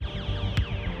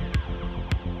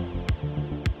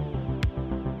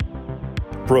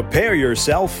Prepare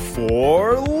yourself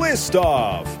for List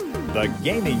Off, the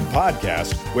gaming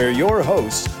podcast where your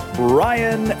hosts,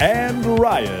 Brian and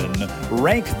Ryan,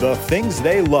 rank the things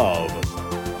they love.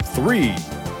 3,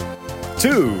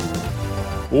 2,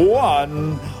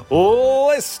 1,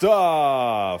 List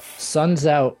Off! Sun's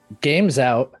out, game's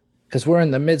out, because we're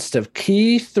in the midst of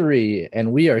Key 3,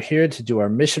 and we are here to do our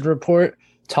mission report,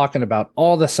 talking about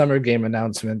all the summer game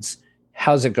announcements.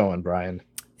 How's it going, Brian?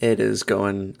 It is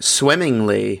going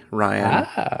swimmingly, Ryan.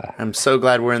 I'm so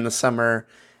glad we're in the summer.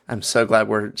 I'm so glad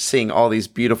we're seeing all these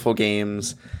beautiful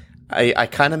games. I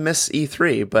kind of miss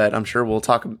E3, but I'm sure we'll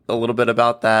talk a little bit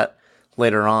about that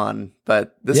later on.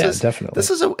 But definitely.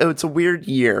 It's a weird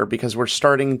year because we're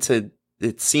starting to,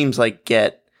 it seems like,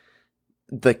 get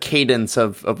the cadence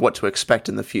of what to expect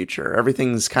in the future.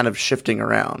 Everything's kind of shifting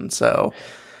around. So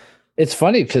it's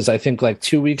funny because I think like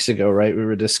 2 weeks ago, right, we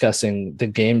were discussing the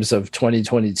games of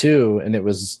 2022, and it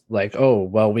was like, oh,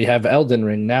 well, we have Elden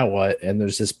Ring, now what? And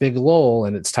there's this big lull,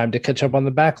 and it's time to catch up on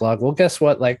the backlog. Well, guess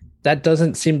what? Like, that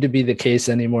doesn't seem to be the case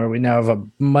anymore. We now have a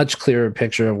much clearer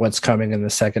picture of what's coming in the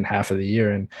second half of the year,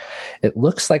 and it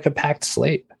looks like a packed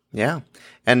slate. Yeah.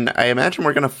 And I imagine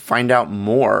we're going to find out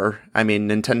more. I mean,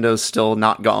 Nintendo's still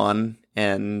not gone,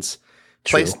 and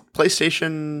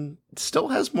PlayStation still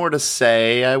has more to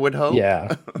say, I would hope.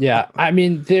 Yeah. I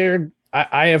mean,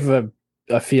 I have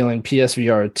a feeling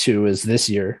PSVR 2 is this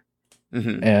year,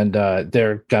 and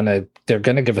they're gonna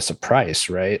give us a price,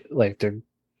 right? Like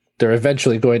they're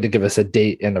eventually going to give us a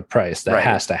date and a price. That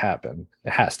has to happen.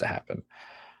 It has to happen.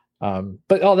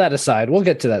 But all that aside, we'll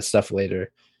get to that stuff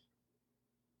later.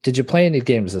 Did you play any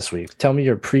games this week? Tell me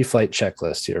your pre-flight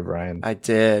checklist here, Brian. I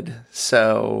did.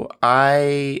 So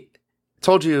I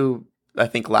told you, I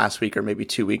think last week or maybe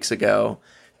 2 weeks ago,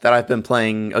 that I've been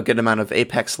playing a good amount of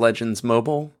Apex Legends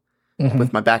Mobile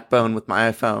with my Backbone, with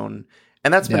my iPhone,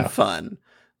 and that's been fun.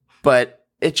 But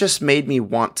it just made me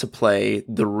want to play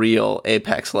the real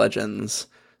Apex Legends.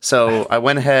 So I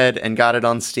went ahead and got it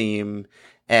on Steam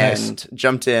and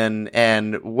jumped in,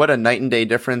 and what a night and day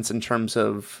difference in terms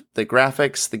of the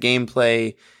graphics, the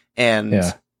gameplay,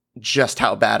 and just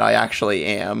how bad I actually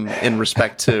am in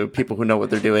respect to people who know what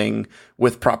they're doing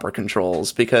with proper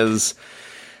controls. Because,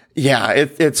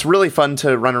 it's really fun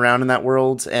to run around in that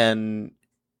world, and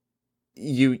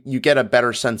you get a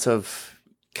better sense of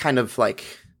kind of like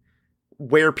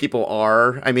where people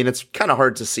are. I mean, it's kind of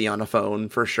hard to see on a phone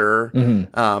for sure.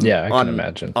 I can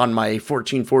imagine. On my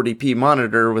 1440p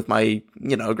monitor with my,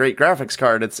 great graphics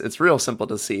card, it's real simple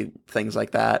to see things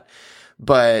like that.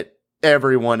 But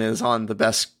everyone is on the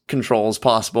best controls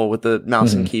possible with the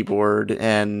mouse and keyboard,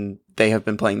 and they have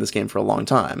been playing this game for a long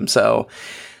time. So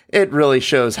it really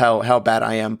shows how bad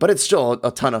I am, but it's still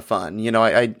a ton of fun.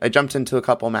 I jumped into a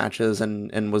couple matches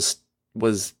and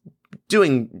was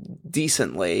doing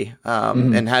decently,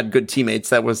 and had good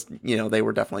teammates that was, they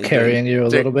were definitely carrying you a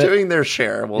little bit, doing their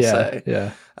share, we'll say.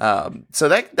 Yeah. So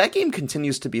that game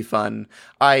continues to be fun.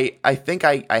 I think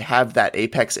I have that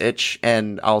Apex itch,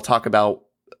 and I'll talk about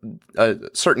a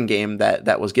certain game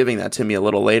that was giving that to me a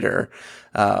little later.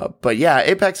 But yeah,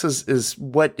 Apex is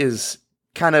what is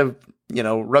kind of,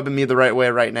 rubbing me the right way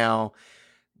right now.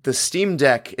 The Steam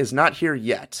Deck is not here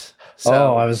yet.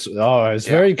 So, I was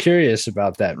very curious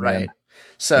about that, man. Right.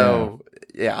 So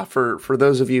for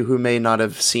those of you who may not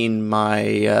have seen my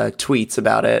tweets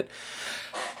about it,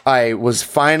 I was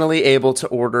finally able to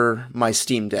order my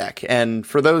Steam Deck. And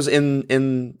for those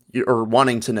in or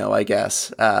wanting to know, I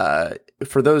guess,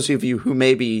 for those of you who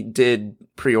maybe did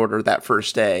pre-order that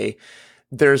first day,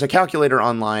 there's a calculator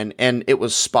online, and it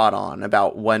was spot on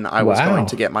about when I was going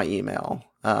to get my email.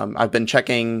 I've been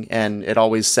checking, and it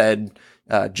always said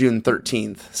June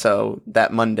 13th. So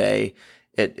that Monday,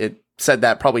 it said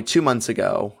that probably 2 months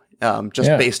ago,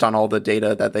 based on all the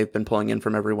data that they've been pulling in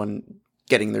from everyone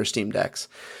getting their Steam Decks.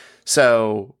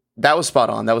 So that was spot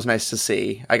on. That was nice to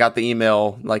see. I got the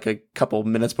email like a couple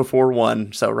minutes before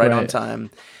 1, so right on time.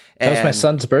 That was my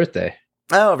son's birthday.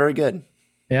 Oh, very good.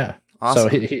 Yeah.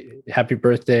 Awesome. So happy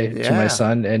birthday to my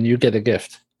son, and you get a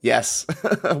gift. Yes.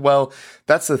 Well,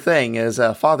 that's the thing is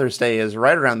Father's Day is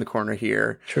right around the corner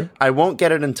here. True. I won't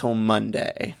get it until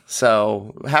Monday.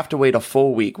 So have to wait a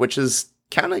full week, which is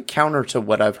kind of counter to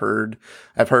what I've heard.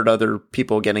 I've heard other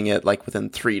people getting it like within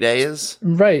 3 days.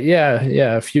 Right. Yeah.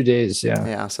 Yeah. A few days. Yeah.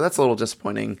 Yeah. So that's a little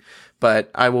disappointing,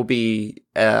 but I will be,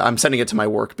 I'm sending it to my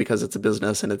work because it's a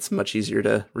business and it's much easier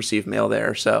to receive mail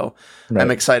there. So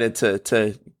I'm excited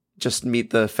to just meet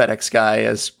the FedEx guy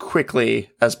as quickly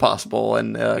as possible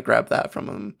and grab that from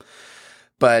him.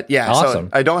 But yeah, awesome.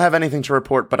 So I don't have anything to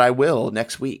report, but I will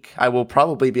next week. I will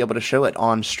probably be able to show it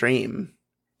on stream.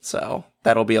 So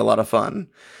that'll be a lot of fun.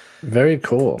 Very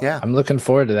cool. Yeah. I'm looking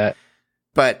forward to that.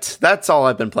 But that's all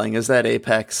I've been playing is that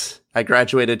Apex. I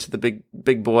graduated to the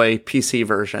big boy PC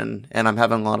version, and I'm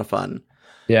having a lot of fun.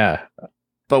 Yeah.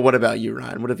 But what about you,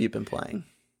 Ryan? What have you been playing?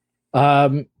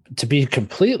 To be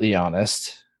completely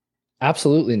honest,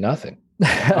 absolutely nothing.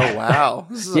 Oh, wow.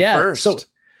 This is the first. So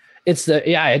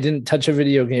I didn't touch a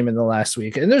video game in the last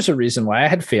week. And there's a reason why. I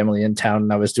had family in town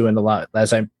and I was doing a lot,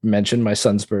 as I mentioned, my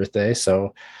son's birthday.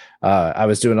 So I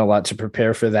was doing a lot to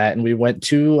prepare for that. And we went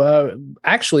to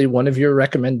actually one of your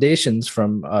recommendations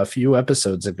from a few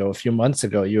months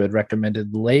ago, you had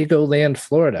recommended Legoland,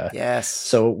 Florida. Yes.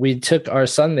 So we took our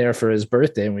son there for his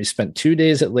birthday and we spent 2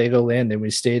 days at Legoland and we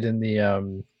stayed in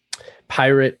the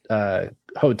pirate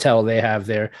hotel they have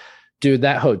there. Dude,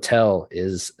 that hotel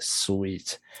is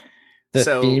sweet. The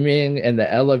theming and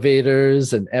the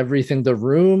elevators and everything, the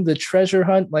room, the treasure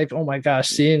hunt, like, oh my gosh,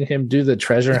 seeing him do the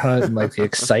treasure hunt and like the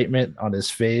excitement on his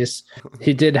face.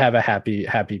 He did have a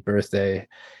happy birthday.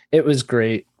 It was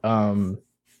great.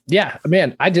 Yeah,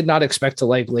 man, I did not expect to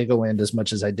like Legoland as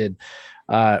much as I did.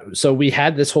 So we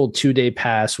had this whole 2-day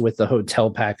pass with the hotel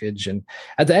package. And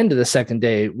at the end of the second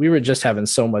day, we were just having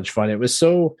so much fun. It was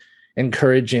so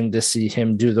encouraging to see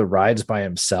him do the rides by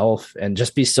himself and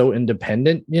just be so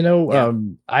independent.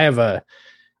 I have a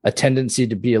tendency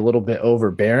to be a little bit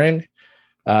overbearing,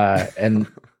 and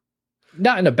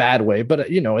not in a bad way, but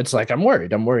it's like I'm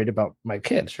worried about my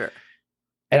kid. Sure.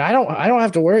 And I don't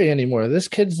have to worry anymore. This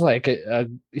kid's like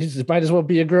he might as well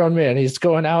be a grown man. He's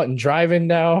going out and driving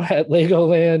now at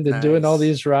Legoland and doing all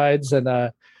these rides. And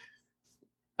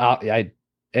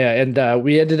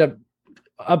we ended up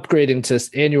upgrading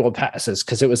to annual passes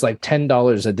because it was like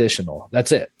 $10 additional.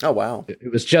 That's it. Oh, wow.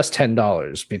 It was just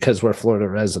 $10 because we're Florida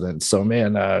residents. So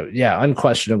man,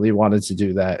 unquestionably wanted to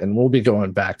do that. And we'll be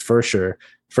going back for sure.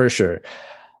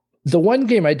 The one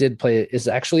game I did play is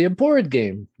actually a board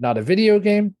game, not a video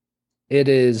game. It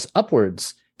is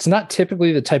Upwards. It's not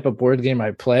typically the type of board game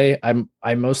I play.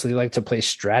 I mostly like to play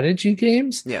strategy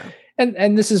games. Yeah.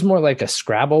 And this is more like a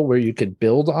Scrabble where you could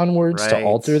build on words to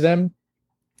alter them.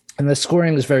 And the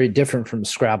scoring is very different from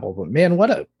Scrabble. But man, what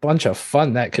a bunch of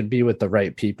fun that could be with the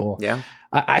right people. Yeah.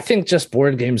 I think just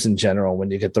board games in general,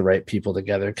 when you get the right people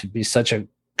together, could be such a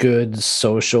good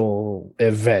social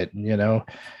event,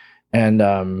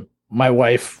 And my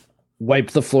wife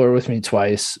wiped the floor with me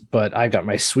twice, but I got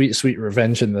my sweet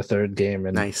revenge in the third game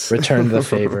and returned the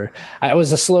favor. I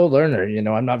was a slow learner,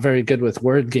 I'm not very good with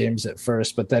word games at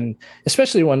first, but then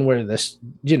especially one where this,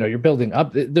 you're building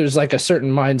up, there's like a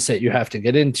certain mindset you have to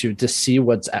get into to see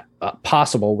what's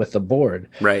possible with the board.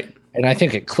 Right. And I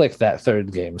think it clicked that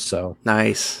third game. So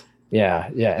nice. Yeah.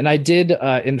 And I did,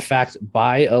 in fact,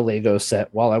 buy a Lego set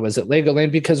while I was at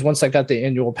Legoland because once I got the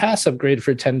annual pass upgrade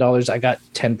for $10, I got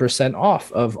 10%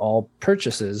 off of all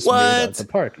purchases made at the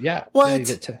park. Yeah.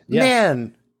 What?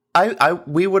 Man,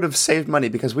 we would have saved money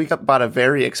because we bought a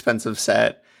very expensive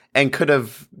set and could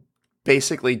have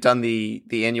basically done the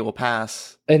annual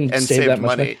pass and saved that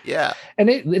money. Yeah. And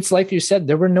it's like you said,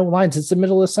 there were no lines. It's the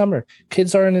middle of summer.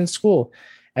 Kids aren't in school.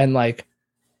 And like,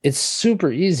 it's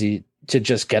super easy to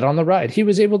just get on the ride. He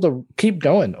was able to keep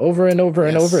going over and over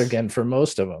and over again for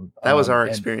most of them. That was our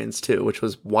experience too, which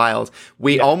was wild.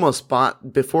 We almost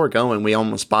bought the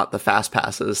fast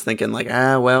passes thinking like,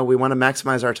 we want to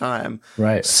maximize our time.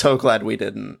 Right. So glad we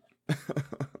didn't.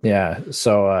 Yeah.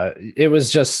 So it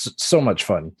was just so much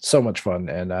fun.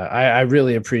 And I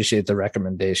really appreciate the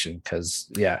recommendation because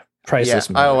priceless.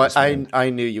 Yeah. I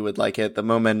knew you would like it. The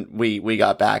moment we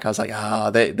got back, I was like,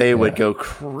 they would go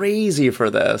crazy for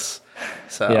this.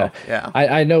 So yeah.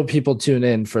 I know people tune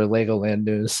in for Legoland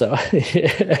news. So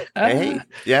I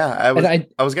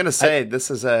was gonna say this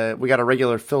is we got a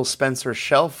regular Phil Spencer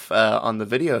shelf on the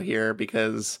video here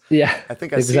because I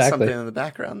think I see something in the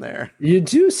background there. You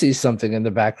do see something in the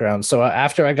background. So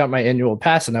after I got my annual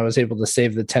pass and I was able to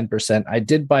save the 10%, I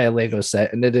did buy a Lego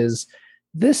set, and it is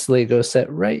this Lego set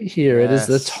right here. Yes. It is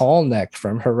the Tall Neck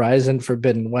from Horizon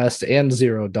Forbidden West and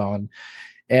Zero Dawn.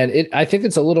 And I think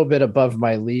it's a little bit above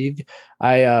my league.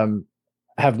 I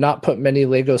have not put many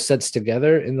Lego sets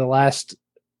together in the last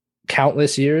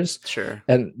countless years. Sure.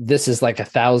 And this is like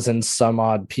 1,000 some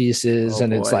odd pieces.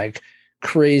 It's like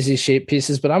crazy shaped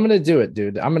pieces, but I'm going to do it,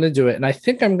 dude. I'm going to do it. And I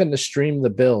think I'm going to stream the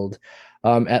build,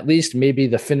 at least maybe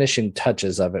the finishing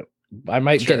touches of it. I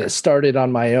might get it started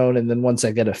on my own. And then once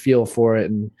I get a feel for it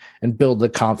and build the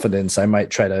confidence, I might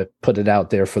try to put it out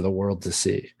there for the world to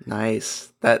see.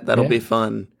 Nice. That'll be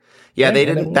fun. Yeah, they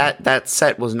didn't, that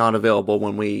set was not available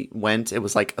when we went. It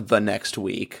was like the next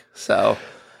week. So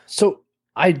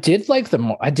I did like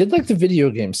the video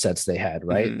game sets they had,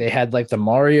 right? Mm-hmm. They had like the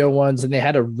Mario ones, and they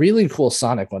had a really cool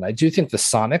Sonic one. I do think the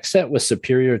Sonic set was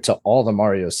superior to all the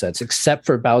Mario sets except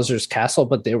for Bowser's Castle,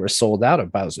 but they were sold out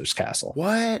of Bowser's Castle.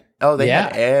 What? Oh, they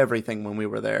had everything when we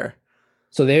were there.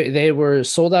 So they were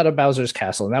sold out of Bowser's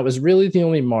Castle, and that was really the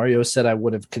only Mario set I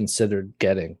would have considered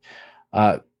getting.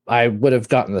 I would have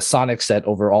gotten the Sonic set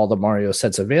over all the Mario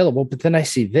sets available, but then I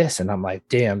see this and I'm like,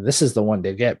 damn, this is the one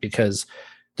to get, because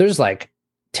there's like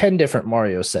 10 different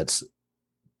Mario sets,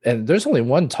 and there's only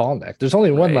one tall neck. There's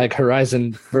only one like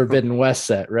Horizon Forbidden West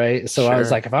set, right? So I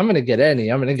was like, if I'm going to get any,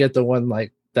 I'm going to get the one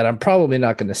like that I'm probably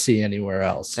not going to see anywhere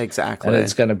else. Exactly. And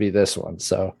it's going to be this one.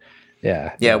 So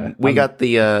yeah, we got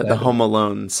the Home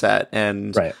Alone set,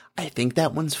 and I think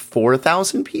that one's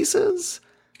 4,000 pieces.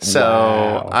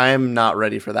 So I'm not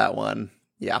ready for that one.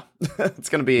 Yeah, it's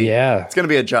gonna be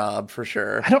a job for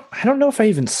sure. I don't know if I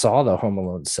even saw the Home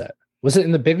Alone set. Was it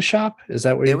in the big shop? Is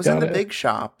that where you got it? It was in the big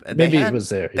shop. Maybe it was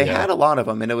there. They had a lot of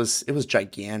them, and it was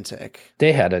gigantic.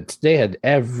 They had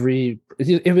every.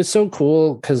 It was so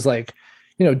cool because, like,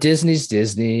 you know, Disney's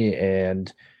Disney,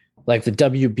 and like the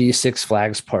WB Six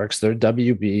Flags parks, they're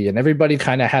WB, and everybody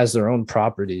kind of has their own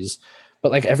properties.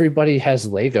 But like everybody has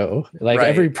Lego, like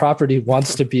every property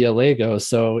wants to be a Lego.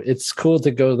 So it's cool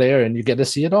to go there and you get to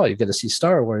see it all. You get to see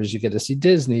Star Wars, you get to see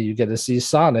Disney, you get to see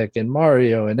Sonic and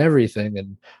Mario and everything,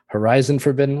 and Horizon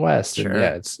Forbidden West. Sure. And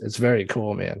yeah, it's very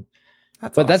cool, man.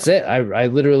 That's it. I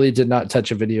literally did not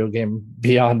touch a video game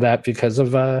beyond that because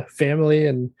of family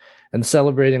and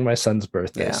celebrating my son's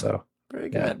birthday. Yeah. So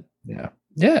very good.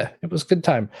 Yeah, it was a good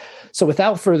time. So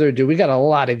without further ado, we got a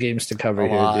lot of games to cover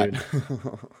here, dude.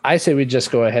 I say we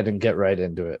just go ahead and get right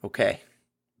into it. Okay.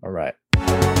 All right.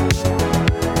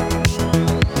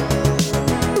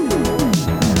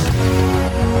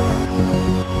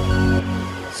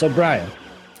 So, Brian.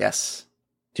 Yes.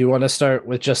 Do you want to start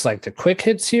with just like the quick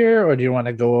hits here, or do you want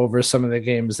to go over some of the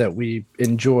games that we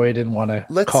enjoyed and want to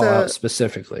call out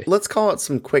specifically? Let's call out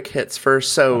some quick hits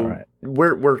first. So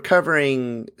we're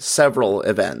covering several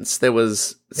events. There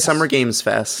was Summer Games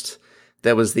Fest.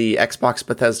 There was the Xbox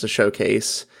Bethesda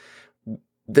Showcase.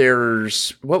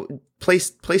 There's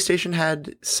PlayStation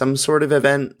had some sort of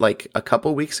event like a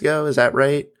couple weeks ago. Is that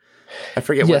right? I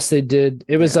forget. Yes, they did.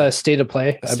 It was a State of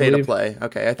Play. State of Play.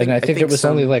 Okay, I think it was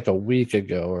only like a week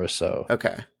ago or so.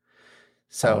 Okay,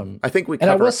 so I think we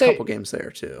covered a couple games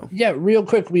there too. Yeah, real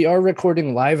quick, we are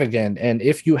recording live again, and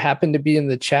if you happen to be in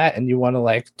the chat and you want to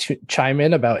like chime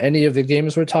in about any of the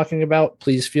games we're talking about,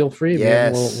 please feel free.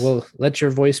 Yes, we'll let your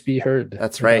voice be heard.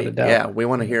 That's right. Yeah, we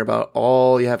want to hear about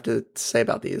all you have to say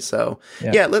about these. So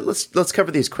let's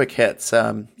cover these quick hits.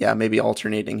 Maybe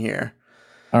alternating here.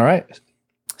 All right.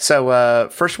 So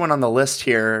first one on the list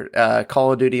here,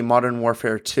 Call of Duty Modern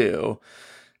Warfare 2.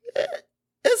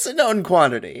 It's a known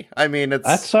quantity. I mean,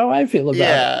 that's how I feel about it.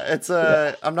 Yeah, it's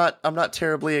I'm not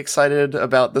terribly excited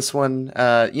about this one.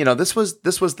 This was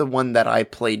the one that I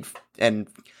played and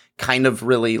kind of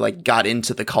really like got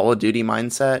into the Call of Duty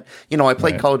mindset. You know, I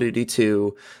played Call of Duty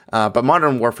 2, but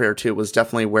Modern Warfare 2 was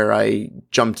definitely where I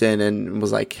jumped in and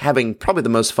was like having probably the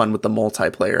most fun with the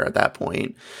multiplayer at that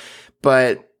point.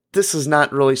 But this is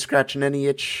not really scratching any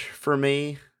itch for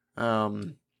me.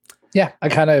 Yeah, I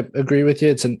kind of agree with you.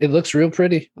 It looks real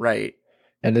pretty, right?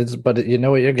 But you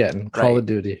know what you're getting, Call of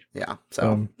Duty. Yeah,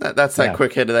 so that's that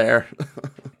quick hit there.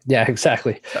 Yeah,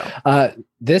 exactly. So.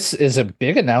 This is a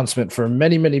big announcement for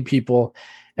many, many people,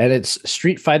 and it's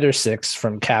Street Fighter 6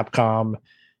 from Capcom.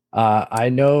 I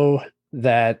know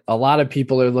that a lot of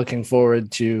people are looking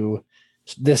forward to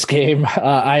this game.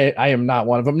 I am not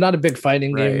one of them. I'm not a big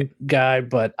fighting game guy,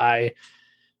 but I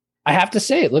have to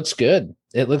say it looks good.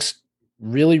 It looks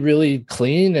really, really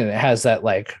clean, and it has that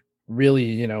like really,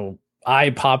 you know,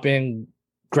 eye-popping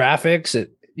graphics.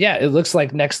 It looks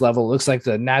like next level. It looks like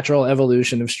the natural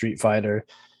evolution of Street Fighter.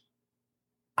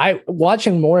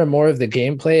 Watching more and more of the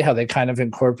gameplay, how they kind of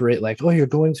incorporate like, oh, you're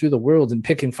going through the world and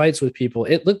picking fights with people.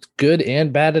 It looked good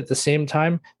and bad at the same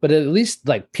time, but it at least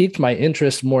like piqued my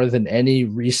interest more than any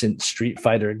recent Street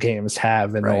Fighter games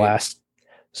have in the last,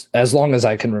 as long as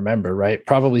I can remember, right?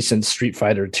 Probably since Street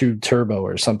Fighter 2 Turbo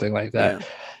or something like that. Yeah.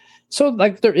 So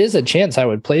like there is a chance I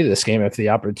would play this game if the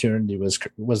opportunity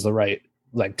was the right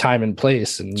like time and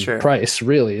place and price,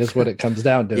 really is what it comes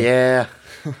down to. Yeah.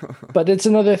 But it's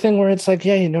another thing where it's like,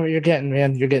 yeah, you know what you're getting,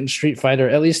 man. You're getting Street Fighter.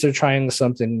 At least they're trying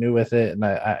something new with it. And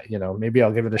I maybe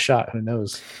I'll give it a shot. Who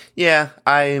knows? Yeah,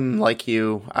 I'm like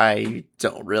you. I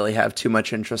don't really have too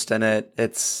much interest in it.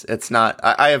 It's not,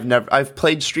 I've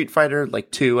played Street Fighter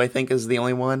like 2, I think is the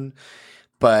only one.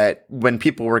 But when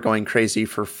people were going crazy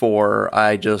for 4,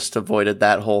 I just avoided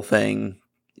that whole thing.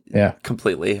 Yeah.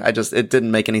 Completely. It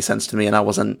didn't make any sense to me,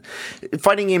 and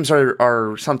fighting games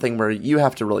are something where you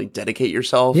have to really dedicate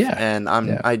yourself. Yeah. And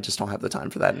I just don't have the time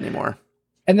for that anymore.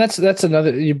 And that's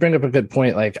another, you bring up a good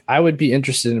point. Like, I would be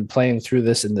interested in playing through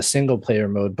this in the single player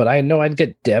mode, but I know I'd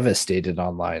get devastated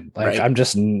online. Like, I'm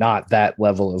just not that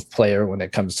level of player when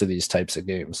it comes to these types of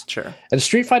games. Sure. And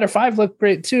Street Fighter V looked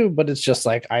great too, but it's just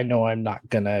like, I know I'm not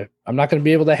gonna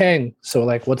be able to hang. So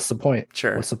like, what's the point?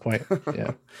 Sure. What's the point?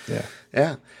 Yeah. Yeah.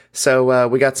 Yeah. So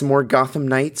we got some more Gotham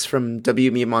Knights from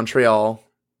WME Montreal.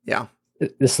 Yeah.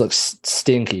 This looks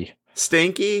stinky.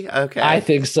 Stinky? Okay. I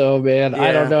think so, man. Yeah.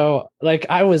 I don't know. Like,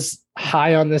 I was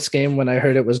high on this game when I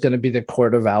heard it was going to be the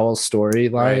Court of Owls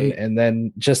storyline. Right. And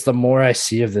then just the more I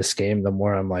see of this game, the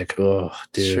more I'm like, oh,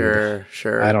 dude.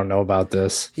 Sure. I don't know about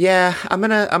this. Yeah, I'm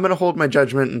gonna hold my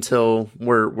judgment until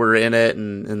we're in it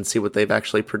and see what they've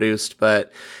actually produced.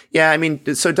 But yeah, I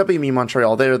mean, so WME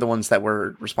Montreal, they're the ones that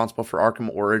were responsible for Arkham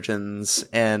Origins,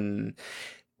 and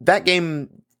that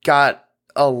game got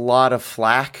a lot of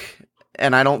flack.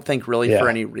 And I don't think really for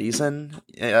any reason.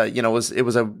 It was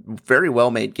a very well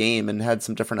made game and had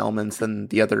some different elements than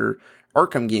the other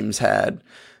Arkham games had.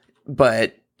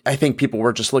 But I think people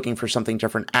were just looking for something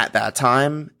different at that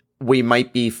time. We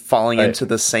might be falling into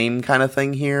the same kind of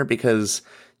thing here because,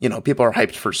 people are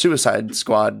hyped for Suicide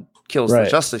Squad kills the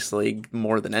Justice League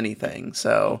more than anything.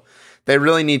 So they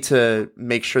really need to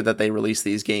make sure that they release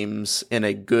these games in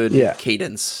a good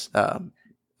cadence,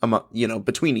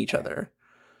 between each other.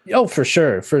 Oh, for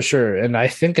sure. And I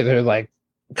think they're like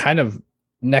kind of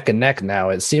neck and neck now.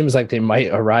 It seems like they might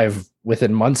arrive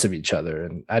within months of each other.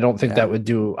 And I don't think that would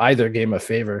do either game a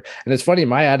favor. And it's funny,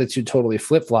 my attitude totally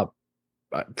flip-flopped.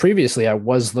 Previously, I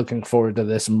was looking forward to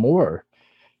this more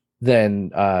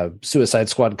than Suicide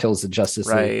Squad kills the Justice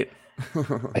League.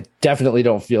 Right. I definitely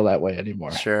don't feel that way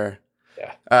anymore. Sure.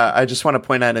 Yeah. I just want to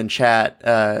point out in chat,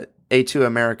 A2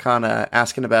 Americana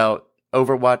asking about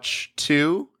Overwatch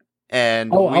 2.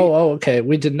 And okay.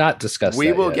 We did not discuss we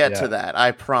that will yet. get to that.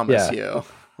 I promise you.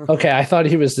 Okay. I thought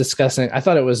he was discussing, I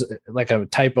thought it was like a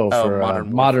typo for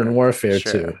Modern Warfare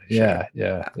 2. Yeah.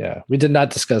 We did not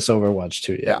discuss Overwatch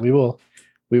 2 yet. Yeah.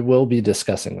 We will be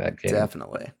discussing that game.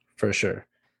 Definitely. For sure.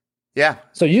 Yeah.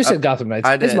 So you said Gotham Knights.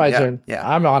 It's my turn. Yeah.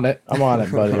 I'm on it,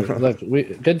 buddy. Look,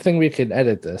 good thing we can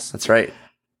edit this. That's right.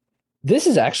 This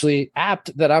is actually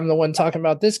apt that I'm the one talking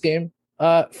about this game.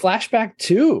 Flashback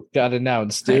 2 got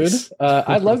announced, dude. Nice.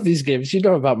 I love these games. You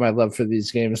know about my love for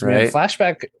these games, man. Right.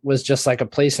 Flashback was just like a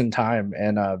place in time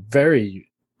and a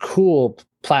very cool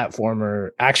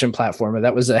action platformer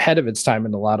that was ahead of its time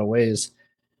in a lot of ways.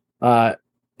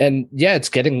 And yeah, it's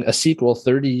getting a sequel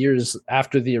 30 years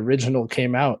after the original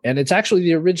came out, and it's actually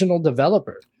the original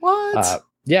developer. What?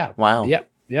 Yeah. Wow.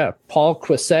 Yeah. Paul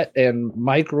Quissette and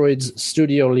Microids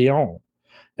Studio Lyon.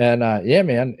 And yeah,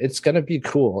 man, it's going to be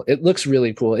cool. It looks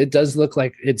really cool. It does look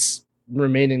like it's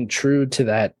remaining true to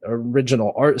that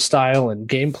original art style and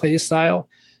gameplay style,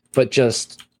 but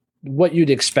just what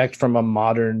you'd expect from a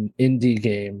modern indie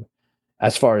game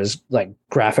as far as like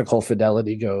graphical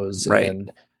fidelity goes. Right.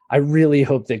 And I really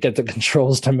hope they get the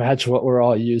controls to match what we're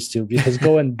all used to, because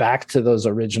going back to those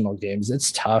original games,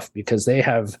 it's tough because they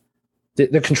have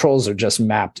the controls are just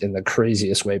mapped in the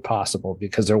craziest way possible,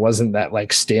 because there wasn't that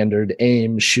like standard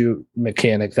aim shoot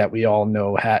mechanic that we all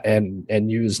know and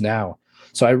use now.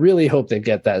 So I really hope they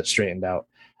get that straightened out.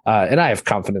 And I have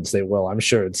confidence they will. I'm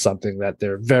sure it's something that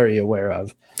they're very aware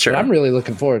of. Sure. But I'm really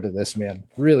looking forward to this, man.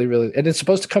 Really, really. And it's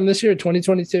supposed to come this year,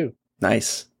 2022.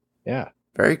 Nice. Yeah.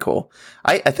 Very cool.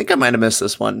 I think I might have missed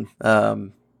this one.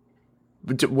 Do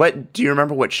you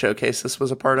remember what showcase this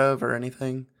was a part of or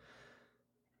anything?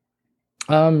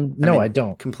 No, I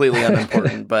don't. Completely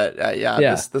unimportant, but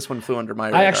yeah. This one flew under my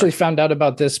radar. I actually found out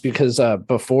about this because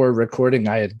before recording,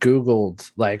 I had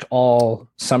Googled like all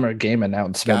summer game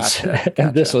announcements,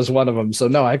 and this was one of them. So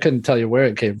no, I couldn't tell you where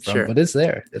it came from, but it's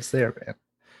there. It's there, man.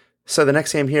 So the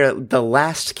next game here, The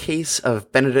Last Case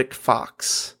of Benedict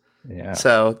Fox. Yeah.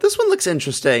 So this one looks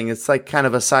interesting. It's like kind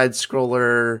of a side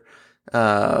scroller.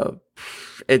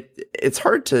 It's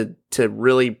hard to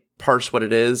really parse what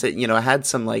it is. It had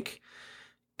some like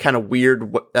kind of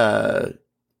weird, I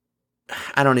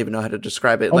don't even know how to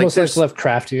describe it. Almost like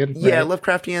Lovecraftian. Right? Yeah,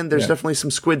 Lovecraftian. There's definitely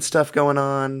some squid stuff going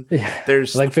on. Yeah.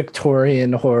 There's like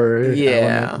Victorian horror.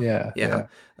 Yeah.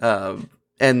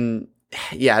 And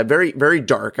yeah, very, very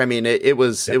dark. I mean, it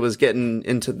was getting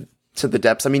into to the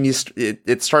depths. I mean,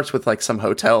 it starts with like some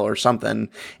hotel or something,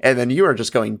 and then you are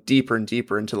just going deeper and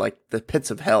deeper into like the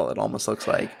pits of hell. It almost looks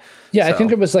like. Yeah, so. I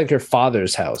think it was like your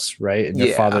father's house, right? And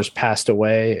your father's passed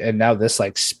away, and now this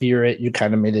like spirit you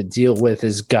kind of made a deal with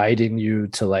is guiding you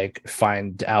to like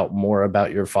find out more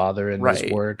about your father and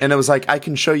his work. And it was like, I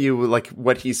can show you like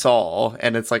what he saw,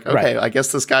 and it's like, okay, I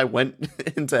guess this guy went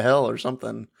into hell or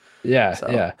something. Yeah, so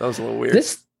yeah, that was a little weird.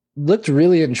 This looked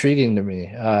really intriguing to me,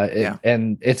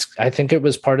 and I think it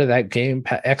was part of that game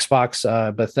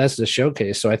Xbox Bethesda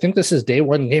showcase. So I think this is day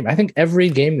one game. I think every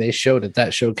game they showed at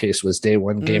that showcase was day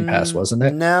one Game Pass, wasn't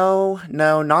it? No,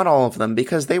 not all of them,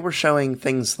 because they were showing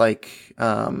things like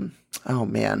oh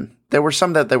man, there were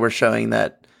some that they were showing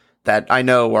that I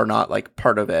know are not like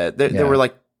part of it. There were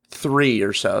like 3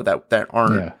 or so that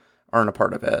aren't a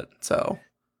part of it. So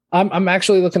I'm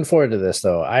actually looking forward to this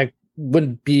though. I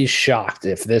would be shocked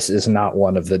if this is not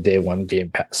one of the day one Game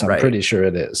Pass. I'm pretty sure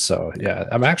it is. So yeah,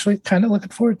 I'm actually kind of looking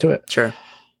forward to it. Sure.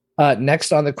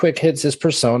 Next on the quick hits is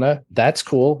Persona. That's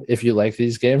cool if you like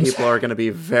these games. People are going to be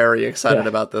very excited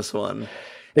about this one.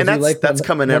 And that's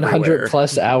coming 100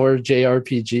 plus hour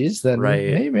JRPGs, then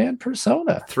hey man,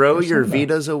 Persona. Throw your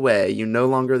Vitas away. You no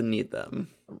longer need them.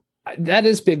 That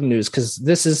is big news because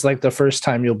this is like the first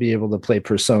time you'll be able to play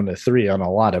Persona 3 on a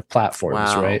lot of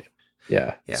platforms, right?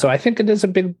 Yeah. So I think it's a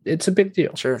big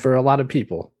deal for a lot of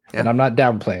people. Yeah. And I'm not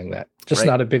downplaying that. Just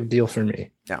not a big deal for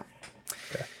me. Yeah.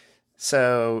 Okay.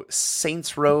 So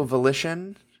Saints Row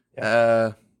Volition.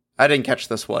 I didn't catch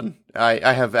this one.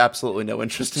 I have absolutely no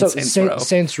interest in Saints Row.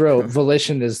 Saints Row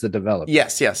Volition is the developer.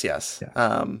 Yes. Yeah.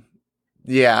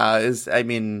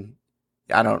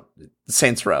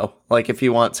 Saints Row. Like if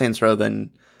you want Saints Row,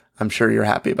 then I'm sure you're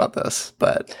happy about this,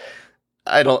 but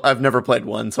I've never played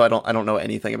one, so I don't know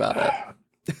anything about it.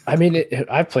 I mean,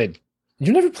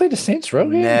 you never played a Saints Row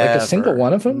game? Never, like a single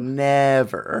one of them?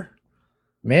 Never.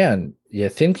 Man, you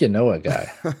think you know a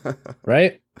guy,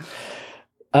 right?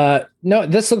 No,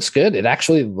 this looks good. It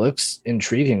actually looks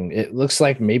intriguing. It looks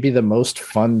like maybe the most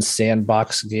fun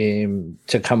sandbox game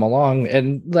to come along.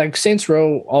 And like Saints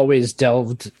Row always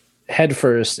delved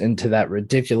headfirst into that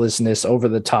ridiculousness, over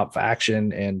the top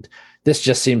action, and this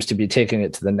just seems to be taking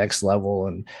it to the next level.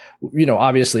 And,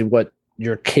 obviously what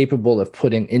you're capable of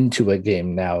putting into a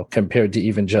game now compared to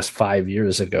even just 5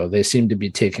 years ago, they seem to be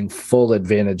taking full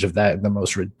advantage of that in the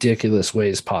most ridiculous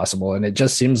ways possible. And it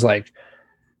just seems like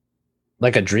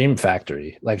a dream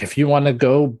factory. Like if you want to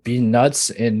go be nuts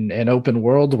in an open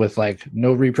world with like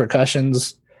no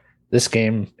repercussions, this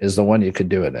game is the one you could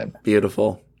do it in.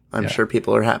 Beautiful. I'm sure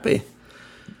people are happy.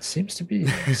 Seems to be.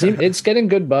 It's getting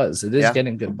good buzz. It is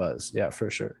getting good buzz. Yeah, for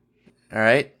sure. All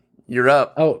right. You're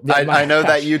up. Oh, I know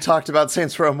that you talked about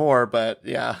Saints Row more, but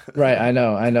yeah. Right. I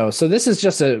know. So this is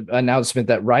just an announcement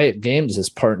that Riot Games has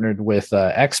partnered with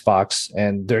Xbox,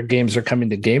 and their games are coming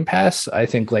to Game Pass. I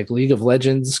think like League of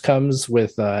Legends comes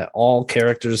with all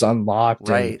characters unlocked.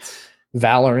 Right. And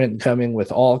Valorant coming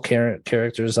with all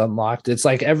characters unlocked. It's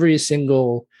like every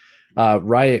single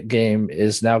Riot game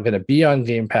is now going to be on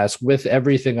Game Pass with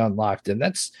everything unlocked, and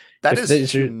that is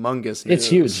humongous news. It's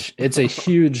huge. It's a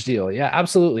huge deal. Yeah,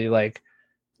 absolutely. Like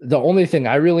the only thing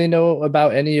I really know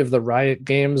about any of the Riot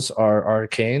games are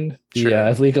Arcane,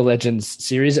 the League of Legends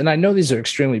series, and I know these are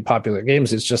extremely popular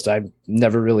games. It's just I've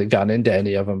never really gotten into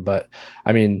any of them, but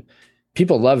I mean,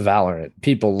 people love Valorant,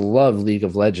 people love League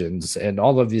of Legends, and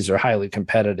all of these are highly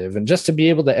competitive, and just to be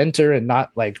able to enter and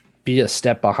not like be a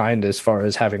step behind as far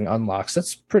as having unlocks,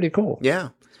 that's pretty cool. Yeah.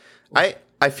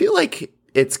 I feel like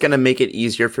it's going to make it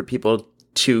easier for people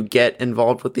to get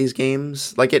involved with these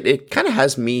games. Like it kind of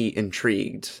has me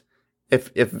intrigued.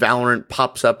 If Valorant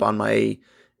pops up on my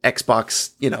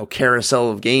Xbox, carousel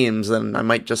of games, then I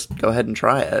might just go ahead and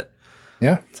try it.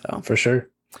 Yeah. So for sure.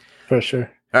 All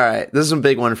right. This is a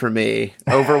big one for me.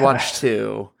 Overwatch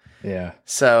 2. Yeah.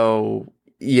 So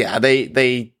yeah,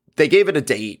 they gave it a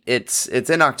date. It's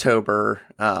in October.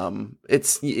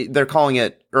 They're calling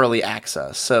it early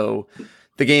access. So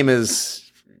the game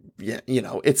is,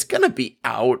 it's gonna be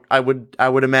out. I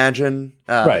would imagine.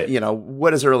 Right. What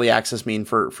does early access mean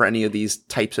for any of these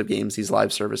types of games, these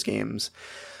live service games?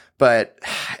 But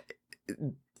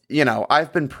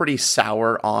I've been pretty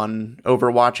sour on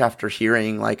Overwatch after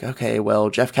hearing like, okay,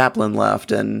 well, Jeff Kaplan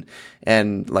left and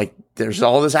like there's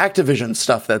all this Activision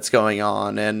stuff that's going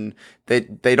on, and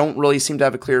they don't really seem to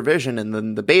have a clear vision. And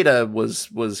then the beta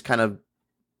was kind of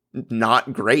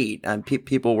not great, and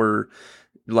people were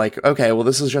like, okay, well,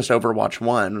 this is just Overwatch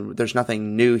 1. There's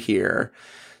nothing new here.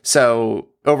 So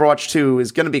Overwatch 2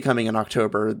 is going to be coming in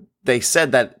October. They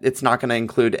said that it's not going to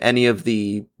include any of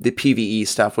the PvE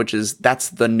stuff, that's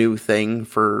the new thing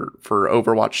for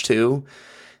Overwatch 2.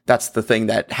 that's the thing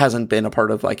that hasn't been a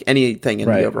part of like anything in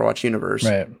the Overwatch universe,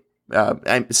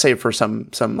 save for some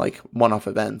like one-off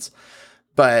events.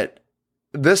 But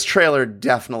this trailer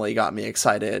definitely got me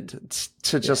excited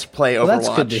to just play Overwatch. That's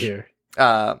good to hear.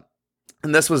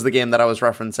 And this was the game that I was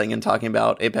referencing and talking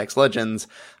about, Apex Legends.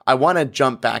 I want to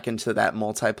jump back into that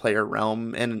multiplayer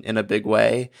realm in a big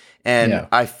way. And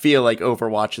I feel like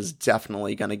Overwatch is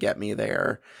definitely going to get me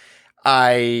there.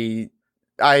 The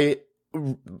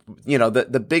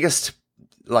biggest,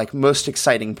 like most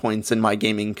exciting points in my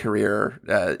gaming career,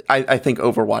 I think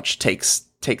Overwatch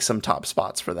takes some top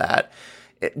spots for that.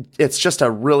 It's just a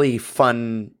really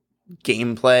fun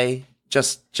gameplay.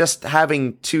 Just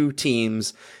having two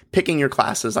teams, picking your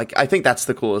classes. Like, I think that's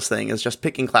the coolest thing, is just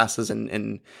picking classes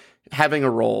and having a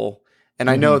role. And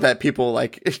I know that people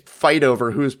like fight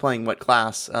over who's playing what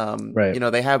class.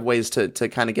 They have ways to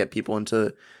kind of get people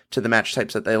into the match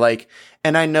types that they like.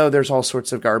 And I know there's all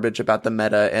sorts of garbage about the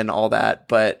meta and all that,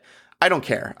 but I don't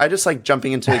care. I just like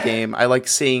jumping into a game. I like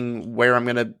seeing where I'm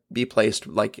going to be placed.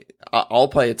 Like, I'll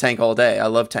play a tank all day. I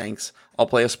love tanks. I'll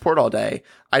play a support all day.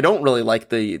 I don't really like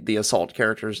the assault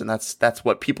characters, and that's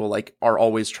what people like are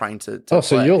always trying to play.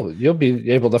 So you'll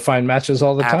be able to find matches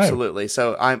all the time. Absolutely.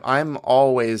 So I'm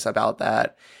always about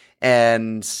that,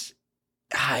 and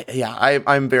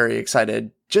I'm very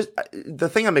excited. Just the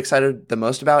thing I'm excited the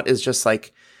most about is just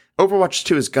like Overwatch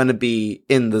 2 is going to be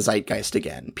in the zeitgeist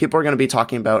again. People are going to be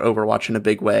talking about Overwatch in a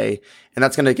big way, and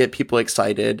that's going to get people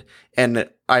excited. And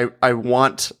I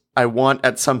want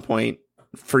at some point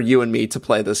for you and me to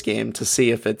play this game to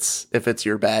see if it's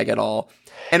your bag at all.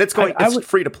 And it's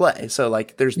free to play. So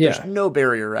like there's no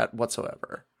barrier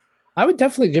whatsoever. I would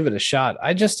definitely give it a shot.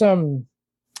 I just, I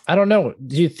don't know.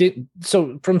 Do you think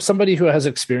so? From somebody who has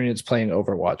experience playing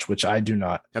Overwatch, which I do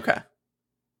not. Okay.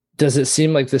 Does it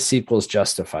seem like the sequel's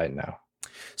justified now?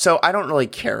 So I don't really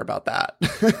care about that.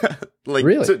 Like,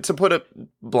 really? To put it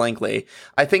blankly,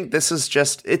 I think this is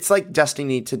it's like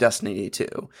Destiny to Destiny 2.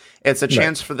 It's a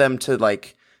chance for them to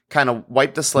like kind of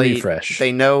wipe the slate. Refresh.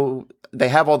 They know they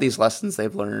have all these lessons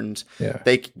they've learned. Yeah.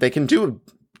 They can do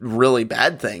really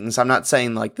bad things. I'm not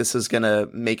saying like this is going to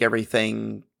make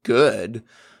everything good,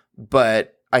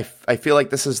 but I feel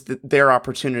like this is their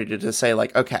opportunity to say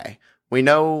like, okay, we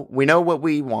know what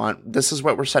we want. This is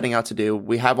what we're setting out to do.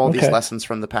 We have all these lessons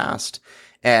from the past,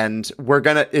 and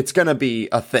it's gonna be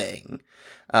a thing.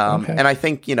 And I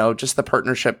think, just the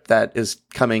partnership that is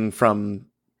coming from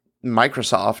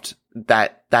Microsoft,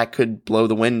 that could blow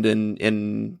the wind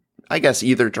in I guess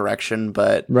either direction.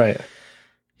 But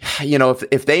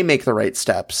if they make the right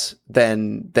steps,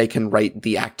 then they can right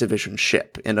the Activision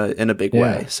ship in a big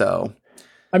way. So,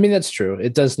 I mean, that's true.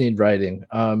 It does need writing.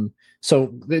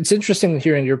 So it's interesting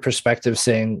hearing your perspective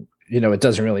saying, it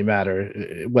doesn't really matter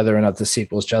whether or not the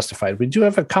sequel is justified. We do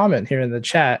have a comment here in the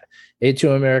chat,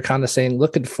 A2 Americana, saying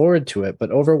looking forward to it,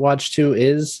 but Overwatch 2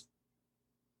 is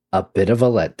a bit of a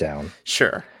letdown.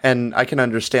 Sure. And I can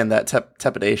understand that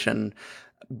trepidation,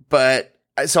 but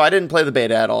so I didn't play the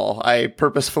beta at all. I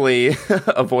purposefully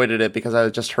avoided it because I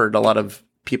just heard a lot of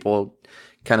people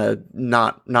kind of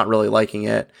not really liking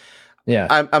it. Yeah,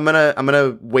 I'm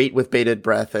gonna wait with bated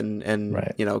breath and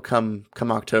come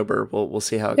October we'll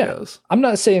see how it goes. I'm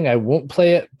not saying I won't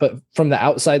play it, but from the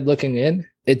outside looking in,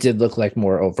 it did look like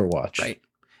more Overwatch. Right.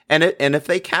 And if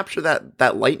they capture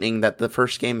that lightning that the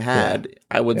first game had,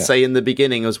 I would say in the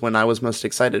beginning was when I was most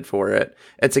excited for it.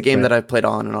 It's a game that I've played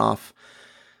on and off.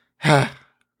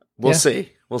 We'll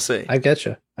see. I get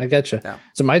you. Yeah.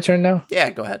 So my turn now? Yeah,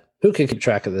 go ahead. Who can keep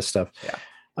track of this stuff?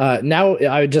 Yeah. Now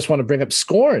I just want to bring up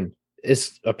Scorn.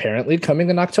 Is apparently coming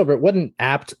in October. What an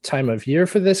apt time of year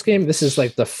for this game. This is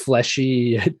like the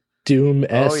fleshy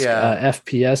Doom-esque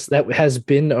FPS that has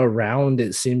been around,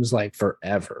 it seems like,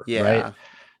 forever. Yeah. Right?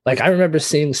 Like, I remember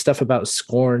seeing stuff about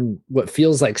Scorn what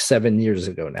feels like 7 years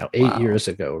ago now, 8 years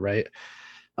ago, right?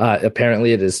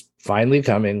 Apparently it is finally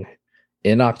coming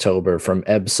in October from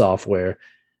Ebb Software.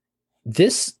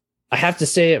 This, I have to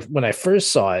say, when I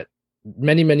first saw it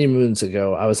many, many moons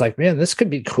ago, I was like, man, this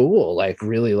could be cool. Like,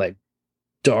 really like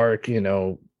dark,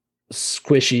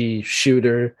 squishy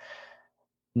shooter.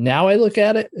 Now I look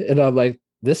at it and I'm like,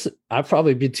 I'd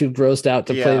probably be too grossed out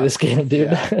to play this game,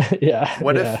 dude.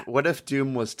 What if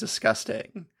Doom was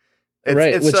disgusting?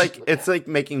 It's like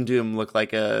making Doom look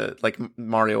like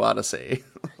Mario Odyssey.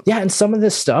 Yeah, and some of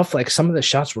this stuff, like some of the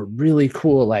shots were really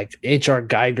cool, like H.R.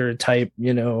 Geiger type,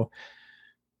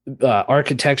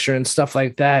 architecture and stuff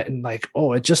like that, and like,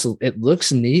 it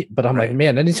looks neat, but I'm like,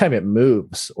 man, anytime it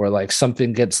moves or like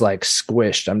something gets like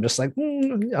squished, I'm just like,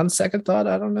 on second thought,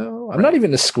 I don't know. I'm not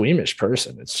even a squeamish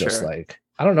person. It's just like,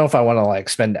 I don't know if I want to like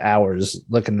spend hours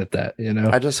looking at that, you know.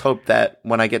 I just hope that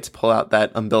when I get to pull out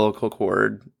that umbilical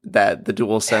cord, that the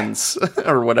DualSense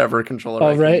or whatever controller.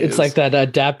 Oh, right. It's like that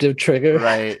adaptive trigger.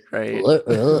 Right.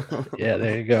 Yeah,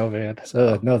 there you go, man.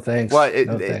 So, no thanks. Well,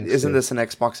 no thanks, isn't this an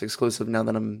Xbox exclusive now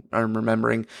that I'm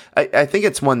remembering? I think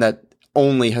it's one that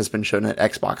only has been shown at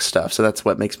Xbox stuff. So that's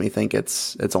what makes me think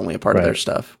it's only a part of their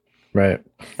stuff. Right.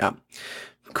 Yeah.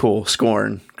 Cool.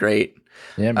 Scorn. Great.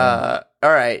 Yeah, man. All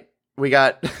right. We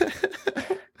got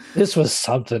this was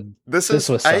something. This was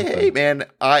something. Hey man,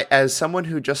 as someone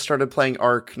who just started playing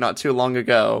Ark not too long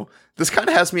ago, this kind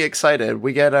of has me excited.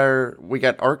 We got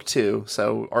Ark 2,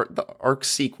 so the Ark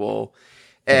sequel,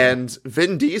 and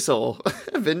Vin Diesel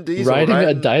riding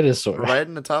a dinosaur,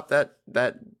 riding atop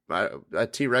that a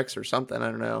T-Rex or something.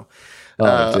 I don't know.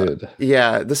 Oh, dude.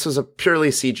 Yeah, this was a purely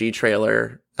CG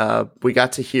trailer. We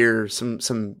got to hear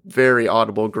some very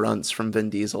audible grunts from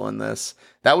Vin Diesel in this.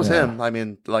 That was him. I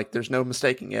mean, like, there's no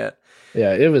mistaking it.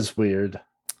 Yeah, it was weird.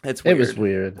 It was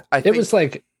weird. It was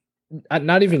like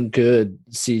not even good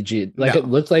CG. Like, it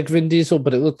looked like Vin Diesel,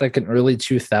 but it looked like an early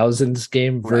 2000s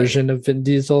game version of Vin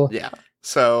Diesel. Yeah.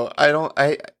 So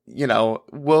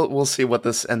we'll see what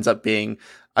this ends up being.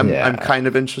 I'm kind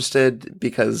of interested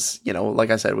because, like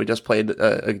I said, we just played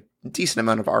a decent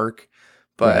amount of Ark,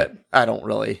 but I don't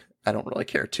really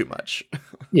care too much.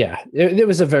 Yeah, it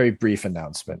was a very brief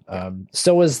announcement.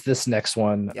 So was this next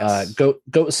one, yes.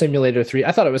 Goat Simulator 3.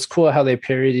 I thought it was cool how they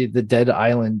parodied the Dead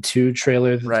Island 2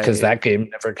 trailer because that game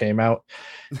never came out.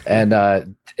 And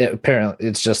apparently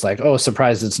it's just like, oh,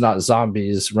 surprise, it's not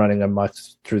zombies running amok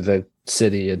through the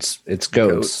city. It's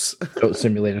goats. Goat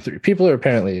Simulator 3. People are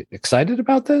apparently excited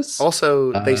about this.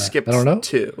 Also, they skipped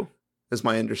 2, is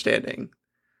my understanding.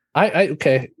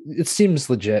 Okay, it seems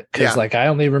legit because I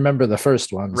only remember the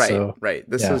first one. Right.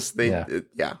 This is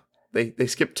they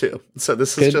skipped 2, so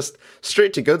this is just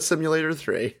straight to Goat Simulator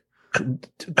 3.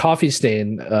 Coffee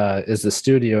Stain is the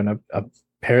studio, and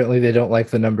apparently they don't like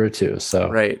the number 2.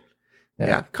 So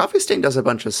yeah. Coffee Stain does a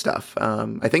bunch of stuff.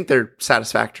 I think they're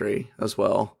Satisfactory as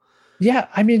well. Yeah,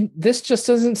 I mean, this just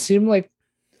doesn't seem like,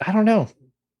 I don't know.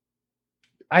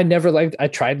 I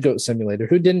tried Goat Simulator.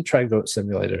 Who didn't try Goat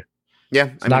Simulator?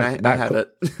 Yeah, I have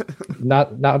it.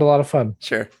 not a lot of fun.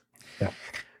 Sure. Yeah.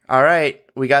 All right,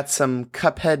 we got some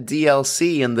Cuphead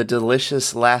DLC in the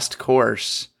delicious last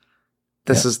course.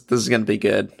 This is going to be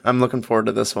good. I'm looking forward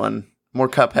to this one. More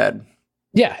Cuphead.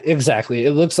 Yeah, exactly.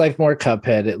 It looks like more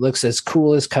Cuphead. It looks as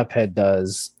cool as Cuphead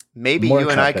does. Maybe you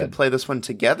and I could play this one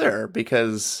together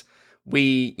because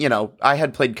I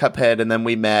had played Cuphead and then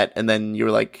we met and then you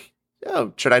were like,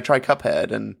 oh, should I try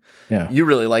Cuphead? And you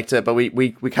really liked it, but we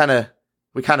kind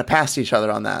of passed each other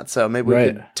on that. So maybe we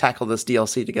could tackle this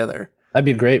DLC together. That'd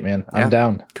be great, man. I'm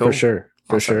down. Cool. For sure.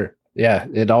 For sure. Yeah,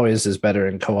 it always is better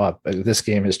in co-op. This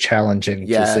game is challenging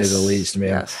to say the least, man.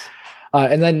 Yes.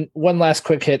 And then one last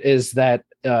quick hit is that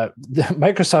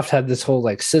Microsoft had this whole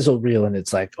like sizzle reel, and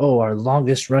it's like, oh, our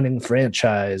longest running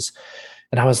franchise.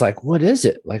 And I was like, what is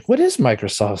it? Like, what is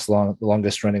Microsoft's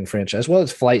longest running franchise? Well,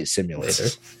 it's Flight Simulator.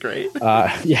 Great.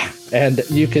 Yeah. And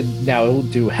you can now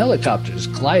do helicopters,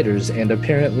 gliders, and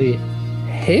apparently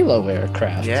Halo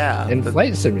aircraft in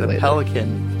Flight Simulator. The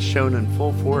Pelican shown in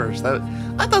full force.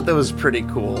 I thought that was pretty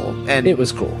cool. And it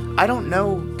was cool. I don't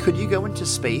know, could you go into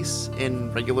space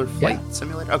in regular Flight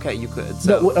Simulator? Okay, you could.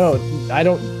 So. No, I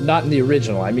don't, not in the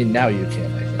original. I mean, now you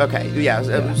can. Okay,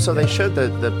 so they showed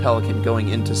the Pelican going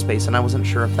into space, and I wasn't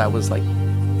sure if that was like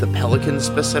the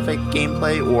Pelican-specific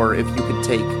gameplay, or if you could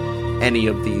take any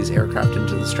of these aircraft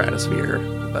into the stratosphere.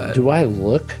 But do I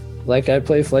look like I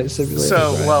play Flight Simulator?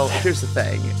 So, well, here's the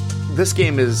thing. This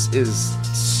game is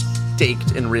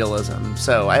staked in realism,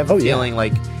 so I have a feeling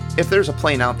like if there's a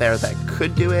plane out there that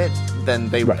could do it, then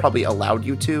they probably allowed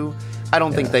you to. I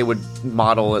don't think they would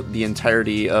model the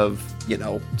entirety of,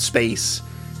 space.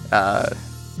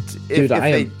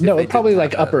 Probably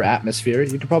like upper atmosphere.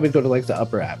 You could probably go to like the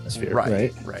upper atmosphere,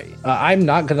 right? I'm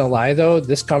not gonna lie though,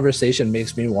 this conversation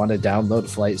makes me want to download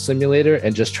Flight Simulator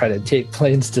and just try to take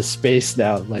planes to space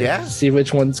now. See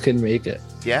which ones can make it.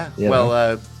 Yeah.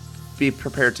 Well, be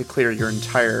prepared to clear your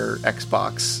entire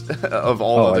Xbox of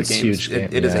all other games. Huge game.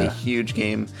 It is a huge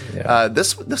game. Yeah.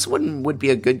 This one would be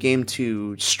a good game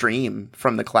to stream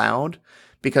from the cloud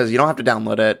because you don't have to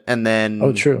download it, and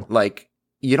then like.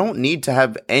 You don't need to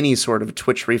have any sort of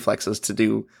twitch reflexes to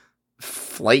do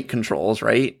flight controls,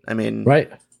 right? I mean,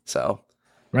 So,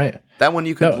 that one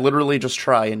you could literally just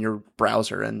try in your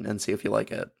browser and see if you like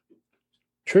it.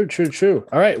 True.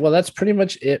 All right. Well, that's pretty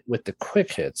much it with the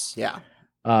quick hits. Yeah.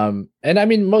 And I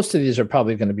mean, most of these are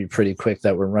probably going to be pretty quick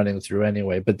that we're running through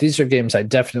anyway, but these are games I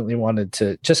definitely wanted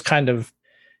to just kind of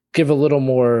give a little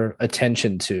more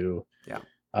attention to.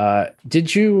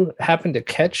 Did you happen to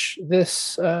catch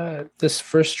this this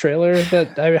first trailer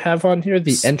that I have on here,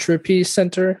 the Entropy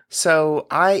Center? So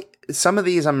some of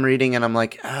these I'm reading and I'm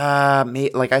like,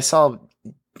 like I saw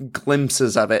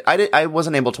glimpses of it. I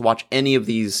wasn't able to watch any of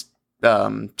these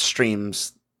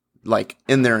streams like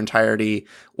in their entirety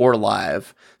or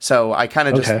live. So I kind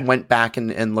of just went back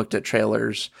and looked at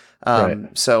trailers.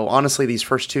 So honestly, these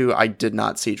first two I did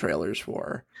not see trailers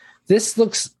for. This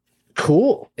looks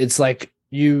cool. It's like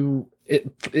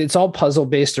it's all puzzle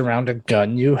based around a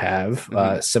gun you have,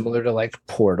 similar to like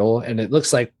Portal, and it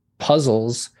looks like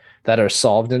puzzles that are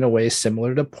solved in a way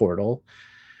similar to Portal.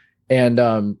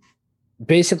 And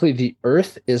basically the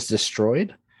Earth is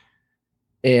destroyed,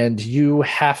 and you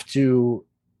have to,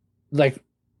 like,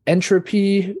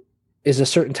 entropy is a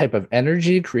certain type of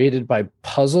energy created by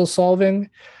puzzle solving.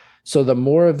 So the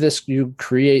more of this you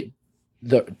create,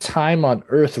 the time on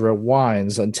Earth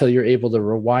rewinds until you're able to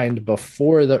rewind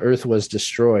before the Earth was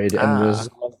destroyed and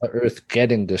resolve the Earth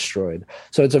getting destroyed.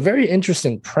 So it's a very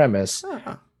interesting premise.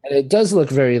 And it does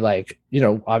look very like,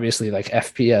 obviously like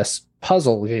FPS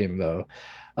puzzle game though,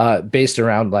 based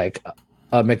around like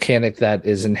a mechanic that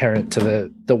is inherent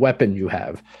to the weapon you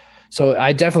have. So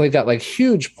I definitely got like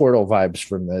huge Portal vibes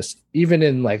from this, even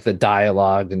in like the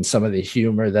dialogue and some of the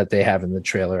humor that they have in the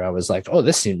trailer. I was like, oh,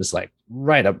 this seems like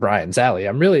right up Brian's alley.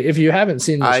 If you haven't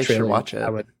seen this trailer, watch it. I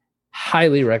would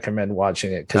highly recommend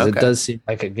watching it because it does seem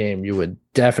like a game you would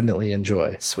definitely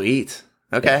enjoy. Sweet.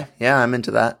 Okay. Yeah, I'm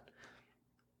into that.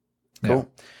 Cool.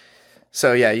 Yeah.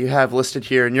 So yeah, you have listed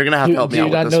here, and you're gonna have to help me out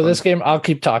with this. Do you not know this game? I'll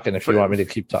keep talking if you want me to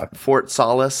keep talking. Fort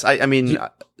Solis. I mean,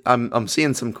 I'm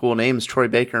seeing some cool names: Troy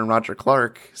Baker and Roger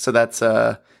Clark. So that's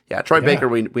Troy Baker.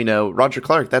 We know Roger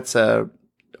Clark. That's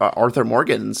Arthur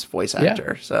Morgan's voice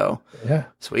actor. So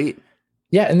sweet.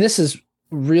 Yeah, and this is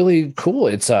really cool.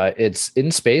 It's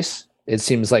in space. It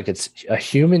seems like it's a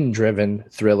human-driven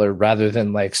thriller rather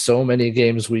than like so many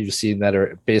games we've seen that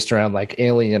are based around like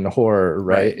alien horror,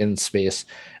 right? In space.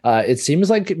 It seems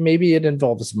like maybe it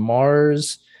involves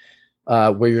Mars,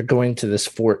 where you're going to this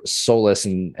Fort Solis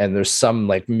and there's some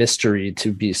like mystery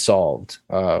to be solved.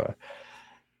 And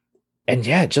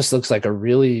yeah, it just looks like a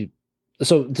really...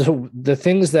 So the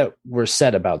things that were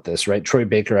said about this, right? Troy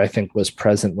Baker, I think, was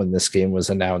present when this game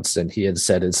was announced, and he had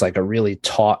said it's like a really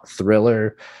taut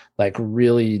thriller, like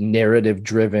really narrative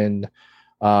driven.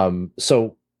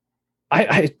 So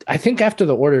I think after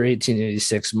the Order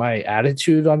 1886, my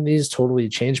attitude on these totally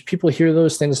changed. People hear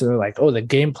those things and they're like, oh, the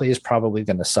gameplay is probably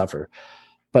going to suffer.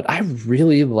 But I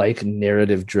really like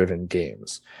narrative driven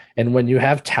games. And when you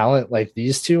have talent like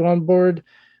these two on board,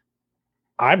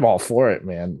 I'm all for it,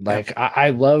 man. Like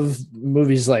I love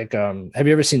movies like, have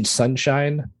you ever seen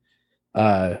Sunshine?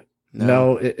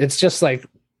 No, it's just like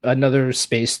another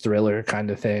space thriller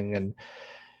kind of thing. And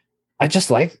I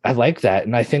like that.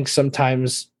 And I think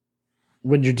sometimes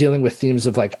when you're dealing with themes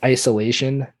of like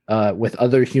isolation with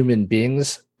other human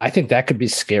beings, I think that could be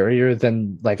scarier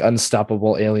than like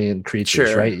unstoppable alien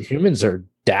creatures, right? Humans are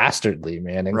dastardly,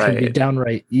 man, and can be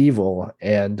downright evil.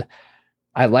 And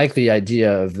I like the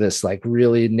idea of this like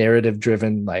really narrative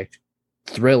driven like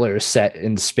thriller set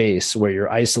in space where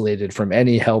you're isolated from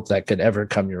any help that could ever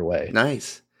come your way.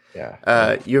 Nice.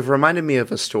 Yeah. You've reminded me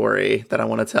of a story that I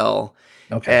want to tell.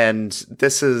 Okay. And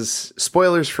this is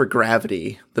spoilers for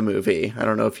Gravity, the movie. I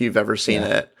don't know if you've ever seen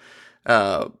it.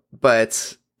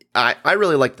 But I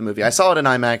really liked the movie. I saw it in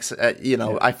IMAX.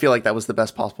 I feel like that was the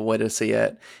best possible way to see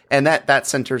it. And that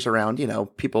centers around,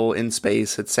 people in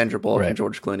space. It's Sandra Bullock and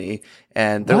George Clooney.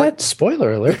 And they're like,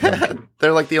 spoiler alert.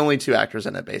 They're like the only two actors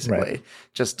in it, basically,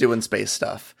 just doing space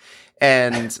stuff.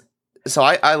 And so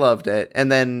I loved it.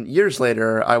 And then years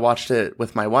later, I watched it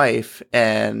with my wife,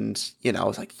 and, I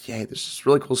was like, yay, this is a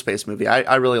really cool space movie.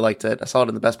 I really liked it. I saw it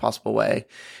in the best possible way.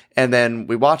 And then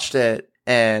we watched it,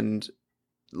 and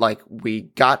like we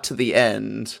got to the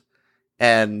end,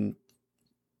 and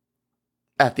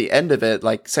at the end of it,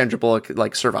 like Sandra Bullock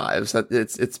like survives. That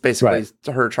it's basically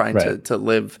her trying to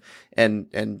live,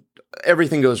 and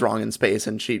everything goes wrong in space,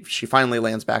 and she finally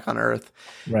lands back on Earth.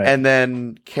 Right. And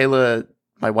then Kayla,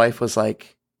 my wife, was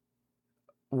like,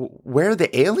 where are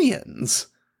the aliens?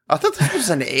 I thought this was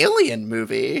an alien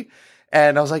movie.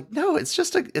 And I was like, no, it's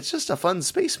just a fun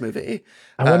space movie.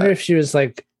 I wonder if she was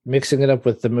like mixing it up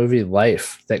with the movie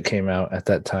Life that came out at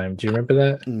that time. Do you remember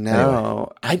that?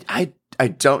 No, anyway. I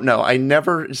don't know. I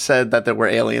never said that there were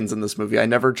aliens in this movie. I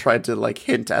never tried to like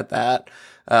hint at that.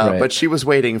 But she was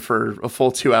waiting for a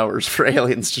full 2 hours for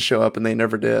aliens to show up, and they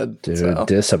never did. Dude, so.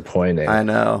 Disappointing. I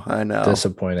know.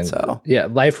 Disappointing. So yeah,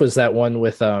 Life was that one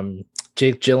with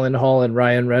Jake Gyllenhaal and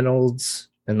Ryan Reynolds,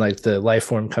 and like the life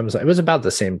form comes. It was about the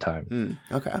same time.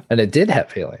 Okay. And it did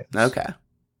have aliens. Okay.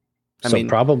 I so mean,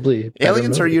 probably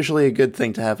aliens are usually a good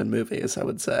thing to have in movies, I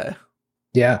would say.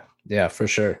 Yeah, for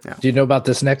sure. Yeah. Do you know about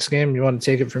this next game? You want to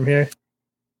take it from here?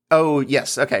 Oh,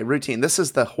 yes. Okay, Routine. This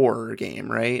is the horror game,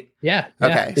 right? Yeah.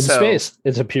 Okay. In space.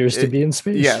 It appears to be in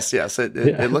space. Yes.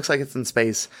 It looks like it's in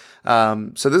space.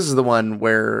 So this is the one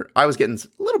where I was getting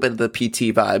a little bit of the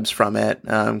PT vibes from it,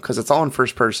 because it's all in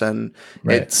first person.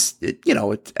 Right.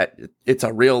 It's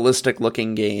a realistic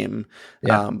looking game,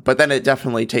 but then it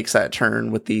definitely takes that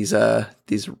turn with these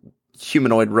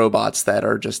humanoid robots that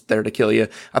are just there to kill you.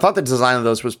 I thought the design of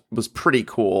those was pretty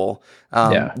cool.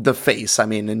 The face, I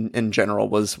mean, in general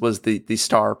was the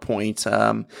star point.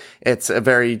 It's a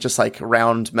very just like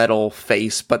round metal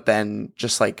face, but then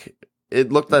just like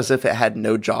it looked as if it had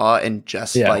no jaw and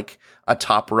just like a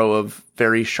top row of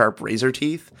very sharp razor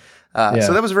teeth.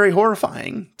 So that was very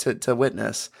horrifying to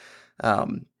witness.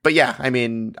 But yeah, I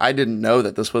mean, I didn't know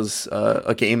that this was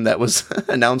a game that was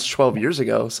announced 12 years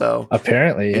ago. So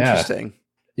apparently, interesting.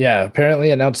 Yeah, apparently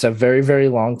announced a very, very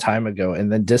long time ago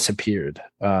and then disappeared.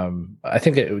 I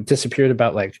think it disappeared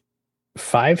about like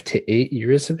 5 to 8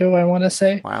 years ago, I want to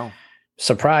say. Wow.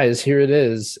 Surprise, here it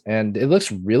is. And it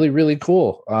looks really, really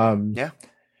cool.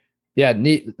 Yeah,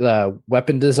 neat.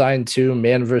 Weapon design too,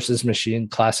 man versus machine,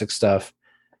 classic stuff.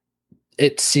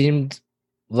 It seemed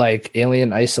like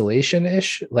Alien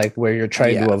Isolation-ish, like where you're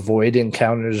trying to avoid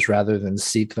encounters rather than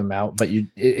seek them out. But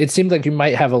it seemed like you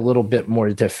might have a little bit more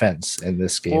defense in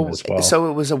this game as well. So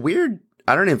it was a weird,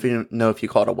 I don't even know if you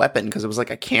call it a weapon, because it was like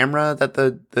a camera that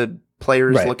the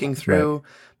player is looking through,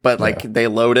 but like they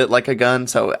load it like a gun.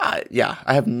 So I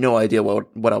have no idea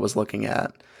what I was looking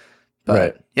at.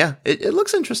 But it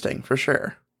looks interesting for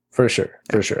sure. For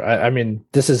sure. I mean,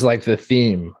 this is like the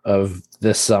theme of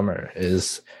this summer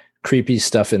is creepy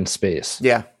stuff in space.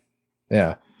 Yeah.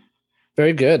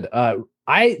 Very good.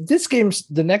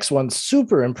 The next one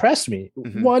super impressed me.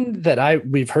 Mm-hmm. One that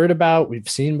we've heard about, we've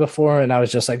seen before, and I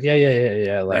was just like,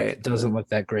 yeah. Like it doesn't look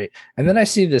that great. And then I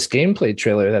see this gameplay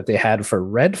trailer that they had for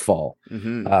Redfall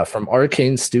from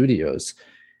Arcane Studios.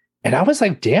 And I was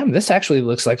like, damn, this actually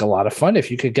looks like a lot of fun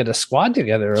if you could get a squad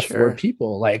together of 4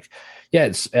 people. Like,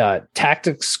 it's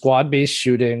tactics, squad-based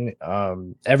shooting.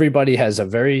 Everybody has a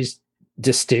very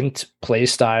distinct play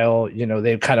style.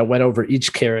 They kind of went over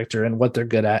each character and what they're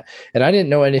good at. And I didn't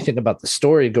know anything about the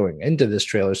story going into this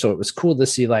trailer. So it was cool to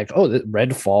see like,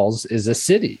 Red Falls is a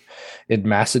city in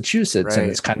Massachusetts. And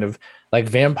it's kind of like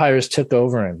vampires took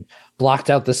over and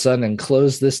blocked out the sun and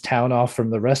closed this town off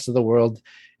from the rest of the world.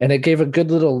 And it gave a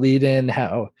good little lead in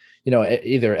how,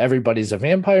 either everybody's a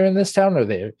vampire in this town or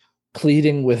they're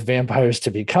pleading with vampires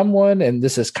to become one. And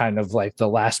this is kind of like the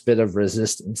last bit of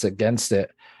resistance against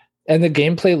it. And the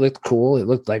gameplay looked cool. It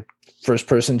looked like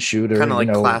first-person shooter. Kind of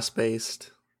like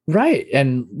class-based. Right.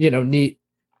 And, neat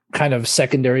kind of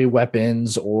secondary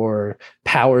weapons or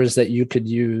powers that you could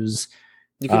use.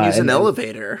 You can use an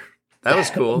elevator. That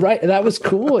was cool. Right. That was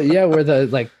cool. Yeah, where the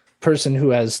like person who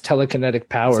has telekinetic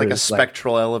powers. It's like a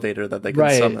spectral elevator that they can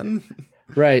summon.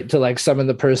 Right. To like summon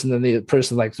the person, then the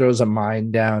person like throws a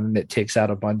mine down and it takes out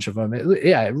a bunch of them.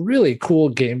 Really cool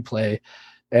gameplay.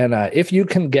 And if you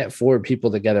can get 4 people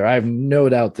together, I have no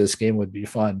doubt this game would be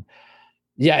fun.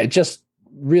 Yeah, it just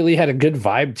really had a good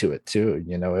vibe to it too.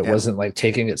 It wasn't like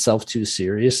taking itself too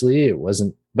seriously. It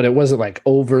wasn't like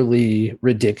overly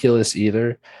ridiculous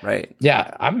either. Right.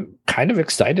 Yeah, I'm kind of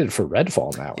excited for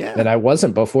Redfall now. Yeah. And I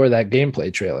wasn't before that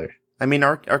gameplay trailer. I mean,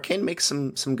 Arcane makes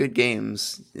some good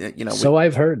games. So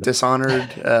I've heard.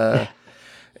 Dishonored.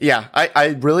 Yeah,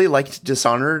 I really liked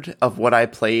Dishonored of what I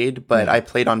played, but I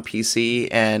played on PC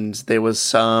and there was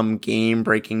some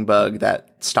game-breaking bug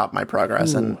that stopped my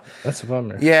progress. And that's a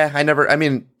bummer. Yeah,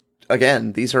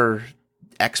 again, these are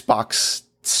Xbox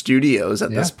studios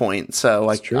at this point, so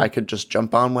I could just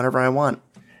jump on whenever I want.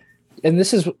 And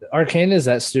Arcane is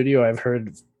that studio I've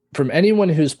heard from anyone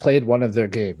who's played one of their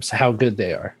games, how good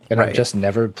they are. And I've just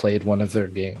never played one of their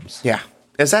games. Yeah.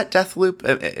 Is that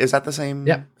Deathloop? Is that the same?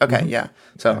 Yeah. Okay, yeah.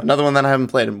 So another one that I haven't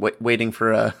played. I'm waiting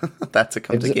for that to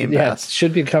come to Game Pass. Yeah, it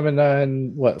should be coming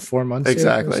in, 4 months?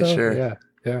 Exactly, so? Sure.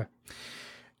 Yeah.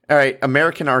 All right,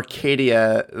 American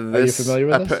Arcadia. Are you familiar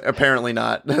with this? Apparently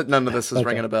not. None of this is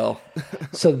ringing a bell.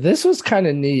 So this was kind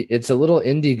of neat. It's a little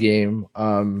indie game.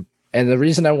 And the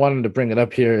reason I wanted to bring it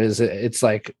up here is it's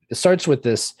like, it starts with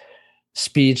this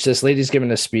speech. This lady's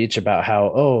giving a speech about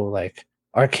how,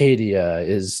 Arcadia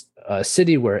is a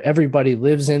city where everybody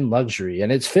lives in luxury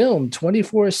and it's filmed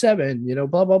 24/7,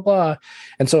 blah, blah, blah.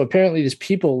 And so apparently these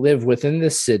people live within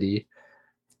this city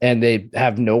and they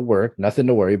have no work, nothing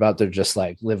to worry about. They're just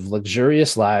like live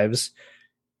luxurious lives.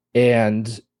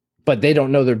 but they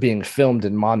don't know they're being filmed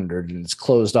and monitored, and it's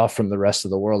closed off from the rest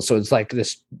of the world. So it's like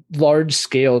this large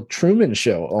scale Truman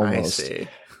Show almost. I see.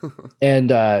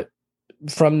 And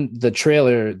from the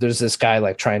trailer, there's this guy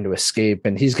like trying to escape,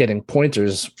 and he's getting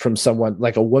pointers from someone,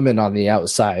 like a woman on the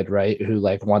outside, right, who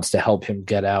like wants to help him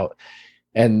get out.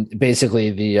 And basically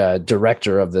the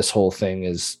director of this whole thing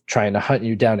is trying to hunt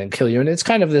you down and kill you. And it's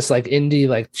kind of this like indie,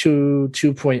 like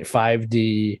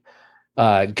 2.5D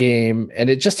game. And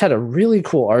it just had a really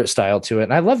cool art style to it.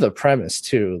 And I love the premise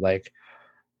too. Like,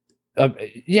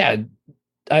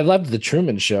 I loved the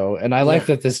Truman Show, and I like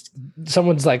that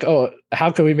someone's like, oh,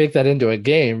 how can we make that into a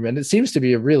game? And it seems to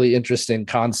be a really interesting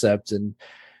concept. And,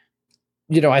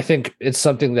 I think it's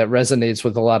something that resonates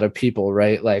with a lot of people,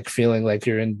 right? Like feeling like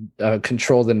you're in a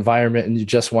controlled environment and you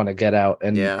just want to get out.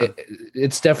 And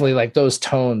it's definitely like those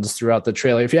tones throughout the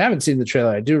trailer. If you haven't seen the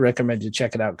trailer, I do recommend you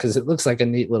check it out, because it looks like a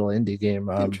neat little indie game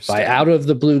by Out of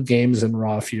the Blue Games and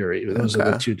Raw Fury. Those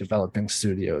are the two developing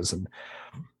studios. And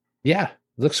yeah,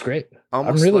 looks great.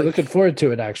 I'm really looking forward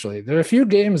to it, actually. There are a few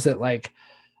games that like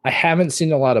I haven't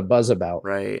seen a lot of buzz about.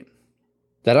 Right.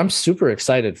 That I'm super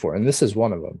excited for, and this is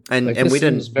one of them. And like, we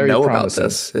didn't know about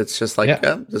this. It's just like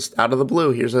just out of the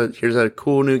blue. Here's a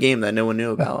cool new game that no one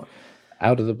knew about.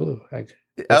 Out of the blue. Like,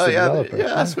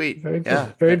 sweet. Very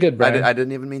good. Very good, Brian. I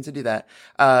didn't even mean to do that.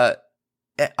 I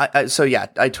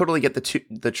totally get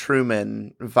the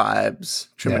Truman vibes,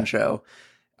 Truman Show.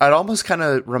 It almost kind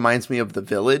of reminds me of The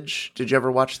Village. Did you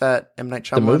ever watch that M. Night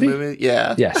Shyamalan movie?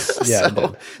 Yeah. Yes. Yeah,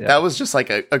 so that was just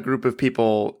like a group of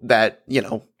people that,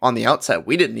 on the outset,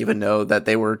 we didn't even know that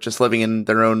they were just living in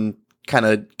their own kind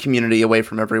of community away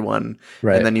from everyone.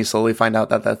 Right. And then you slowly find out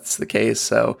that that's the case.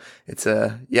 So it's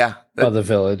The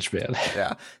Village, man.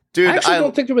 Yeah. Dude, I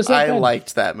don't think it was that bad.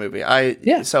 Liked that movie.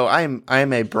 So I'm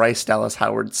a Bryce Dallas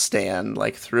Howard stan,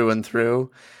 like through and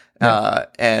through.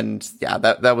 And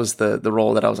that was the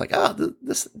role that I was like,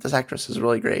 this actress is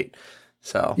really great.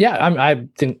 So I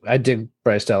think I dig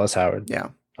Bryce Dallas Howard. Yeah,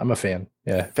 I'm a fan.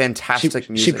 Yeah, fantastic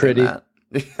music. She's pretty.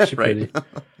 She's pretty.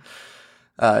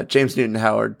 James Newton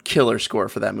Howard, killer score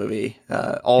for that movie.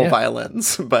 All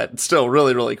violins, but still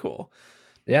really, really cool.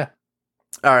 Yeah.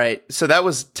 All right, so that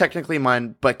was technically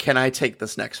mine, but can I take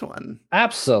this next one?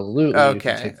 Absolutely.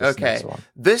 Okay.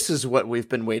 This is what we've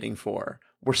been waiting for.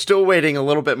 We're still waiting a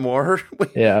little bit more.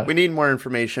 We need more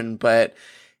information, but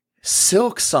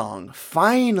Silksong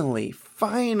finally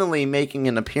making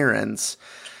an appearance.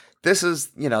 This is,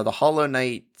 the Hollow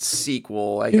Knight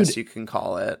sequel, I guess you can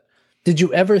call it. Did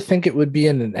you ever think it would be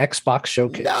in an Xbox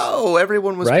showcase? No,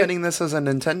 everyone was pinning this as a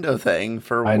Nintendo thing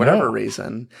for whatever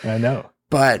reason. I know.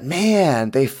 But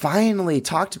man, they finally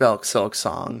talked about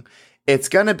Silksong. It's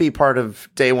going to be part of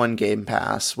Day One Game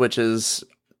Pass,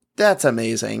 that's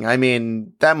amazing. I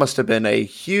mean, that must have been a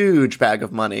huge bag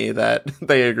of money that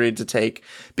they agreed to take,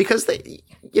 because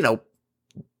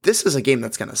this is a game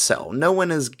that's going to sell. No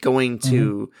one is going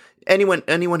to anyone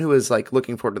who is like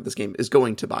looking forward to this game is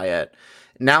going to buy it.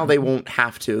 Now they won't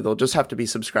have to. They'll just have to be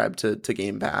subscribed to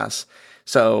Game Pass.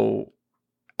 So,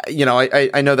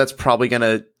 I know that's probably going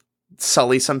to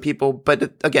sully some people,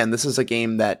 but again, this is a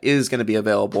game that is going to be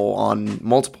available on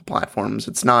multiple platforms.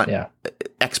 It's not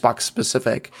Xbox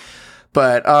specific,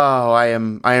 but I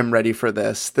am ready for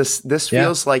this. This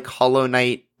feels like Hollow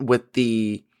Knight with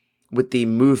the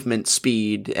movement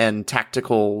speed and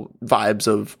tactical vibes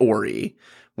of Ori,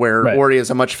 where Ori is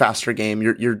a much faster game.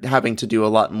 You're having to do a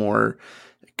lot more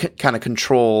kind of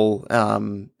control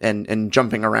and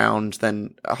jumping around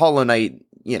than Hollow Knight.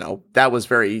 That was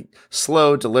very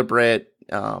slow, deliberate.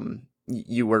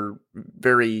 You were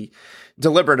very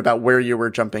deliberate about where you were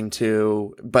jumping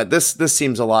to, but this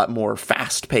seems a lot more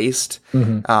fast paced.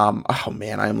 Oh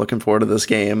man, I am looking forward to this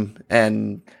game,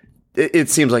 and it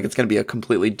seems like it's going to be a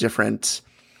completely different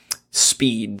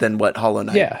speed than what Hollow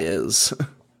Knight is.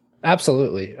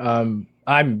 Absolutely.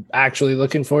 I'm actually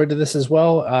looking forward to this as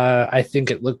well. I think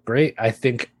it looked great. I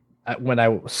think when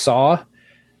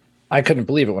I couldn't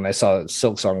believe it when I saw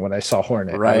Silksong, when I saw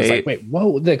Hornet. Right. I was like, wait,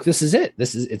 whoa, this is it.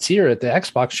 It's here at the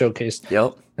Xbox showcase.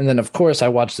 Yep. And then of course I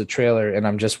watched the trailer, and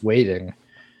I'm just waiting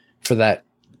for that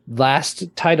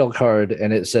last title card,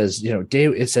 and it says,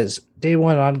 day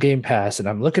one on Game Pass, and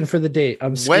I'm looking for the date.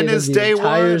 I'm scanning when is the day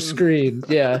entire one? Screen.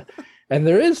 Yeah. And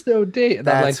there is no date. And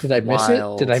I'm like, did I miss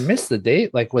it? Did I miss the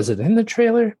date? Like, was it in the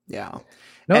trailer? Yeah.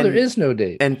 No, there is no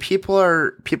date. And people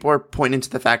are pointing to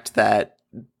the fact that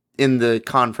in the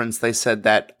conference they said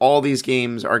that all these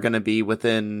games are going to be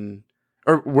within,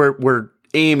 or we're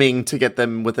aiming to get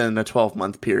them within a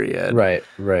 12-month period. Right.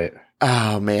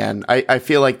 Oh man, I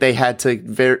feel like they had to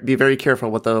be very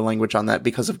careful with the language on that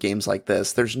because of games like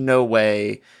this. There's no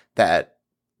way that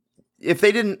if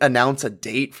they didn't announce a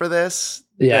date for this,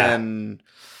 then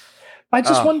I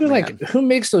just wonder, like, who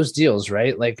makes those deals,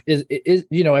 right? Like, is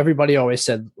everybody always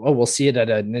said, "Oh, we'll see it at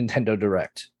a Nintendo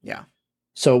Direct." Yeah.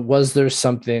 So was there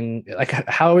something like,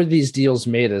 how are these deals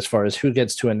made as far as who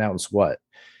gets to announce what?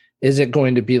 Is it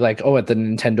going to be like, oh, at the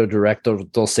Nintendo Direct,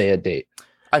 they'll say a date?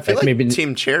 I feel like maybe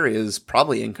Team Cherry is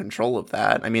probably in control of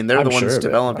that. I mean, they're the ones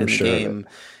developing the game.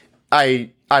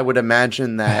 I would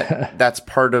imagine that that's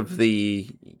part of the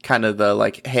kind of the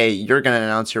like, hey, you're going to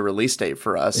announce your release date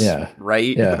for us,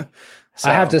 right? Yeah. So.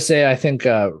 I have to say, I think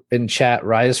in chat,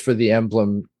 Rise for the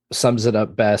Emblem sums it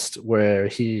up best, where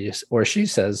he or she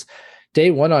says,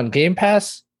 "Day one on Game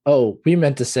Pass? Oh, we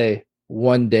meant to say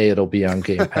one day it'll be on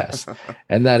Game Pass."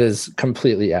 And that is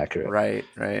completely accurate.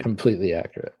 Right. Completely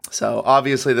accurate. So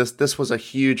obviously this was a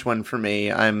huge one for me.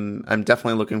 I'm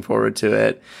definitely looking forward to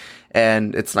it.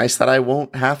 And it's nice that I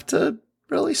won't have to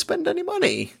really spend any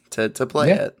money to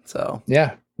play it. So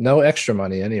yeah, no extra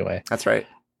money anyway. That's right.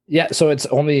 Yeah, so it's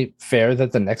only fair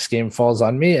that the next game falls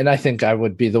on me, and I think I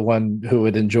would be the one who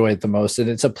would enjoy it the most. And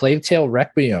it's A Plague Tale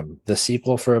Requiem, the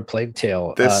sequel for A Plague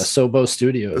Tale, Sobo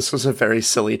Studios. This was a very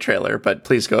silly trailer, but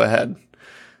please go ahead.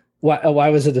 Why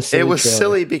was it a silly trailer? It was trailer?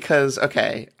 Silly because,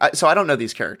 so I don't know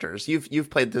these characters. You've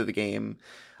played through the game.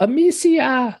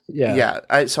 Amicia. Yeah.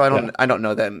 I don't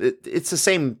know them. It's the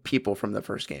same people from the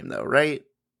first game, though, right?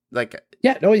 Like,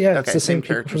 it's the same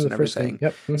characters and everything.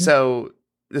 Yep. Mm-hmm. So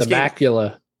the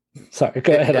macula. Sorry,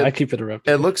 go ahead. I keep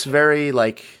interrupting. It looks very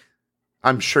like,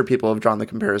 I'm sure people have drawn the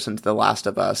comparison to The Last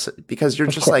of Us, because you're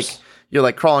just like, you're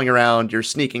like crawling around, you're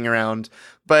sneaking around.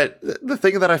 But the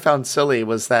thing that I found silly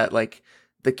was that like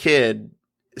the kid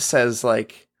says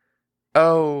like,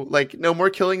 "Oh, like no more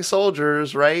killing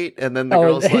soldiers, right?" And then the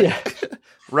girl's like,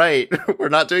 "Right, we're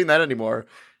not doing that anymore."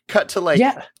 Cut to like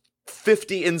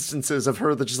 50 instances of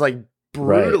her that just like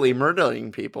brutally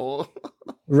murdering people.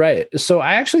 Right. So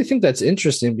I actually think that's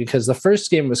interesting, because the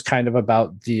first game was kind of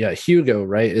about the Hugo,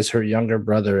 right, is her younger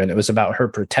brother, and it was about her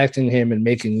protecting him and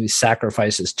making these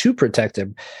sacrifices to protect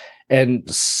him. And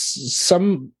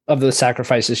some of the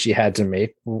sacrifices she had to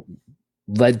make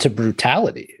led to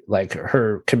brutality, like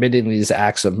her committing these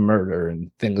acts of murder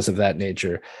and things of that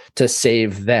nature to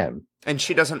save them. And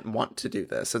she doesn't want to do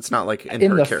this. It's not like in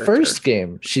the character. First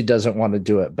game, she doesn't want to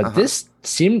do it. But this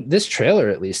trailer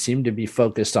at least seemed to be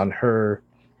focused on her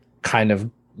kind of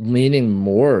leaning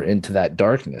more into that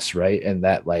darkness, right? And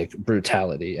that like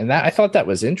brutality. And that I thought that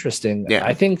was interesting. Yeah.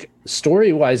 I think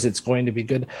story-wise, it's going to be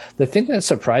good. The thing that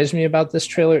surprised me about this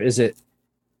trailer is it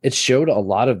showed a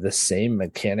lot of the same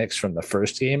mechanics from the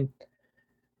first game.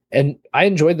 And I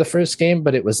enjoyed the first game,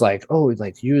 but it was like, oh,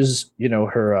 like use,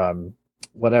 her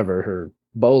her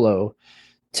bolo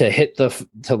to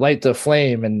light the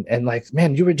flame, and like,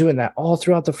 man, you were doing that all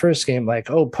throughout the first game, like,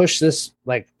 oh, push this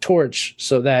like torch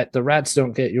so that the rats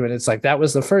don't get you. And it's like, that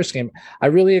was the first game. I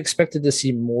really expected to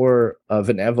see more of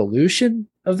an evolution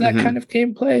of that kind of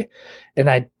gameplay, and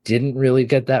I didn't really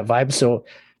get that vibe. So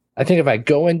I think if I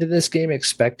go into this game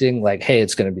expecting like, hey,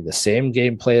 it's going to be the same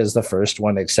gameplay as the first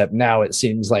one, except now it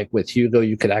seems like with Hugo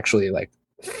you could actually like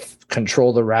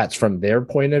control the rats from their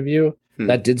point of view.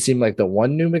 That did seem like the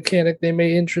one new mechanic they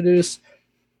may introduce.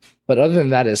 But other than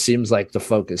that, it seems like the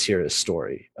focus here is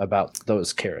story about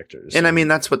those characters. And I mean,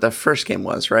 that's what the first game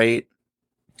was, right?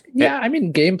 Yeah, I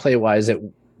mean, gameplay-wise, it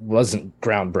wasn't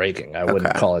groundbreaking. I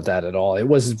wouldn't call it that at all. It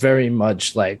was very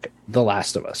much like The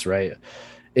Last of Us, right?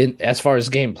 As far as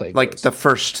gameplay like goes. The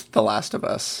first The Last of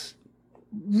Us.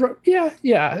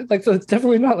 Yeah. Like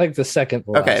definitely not like the second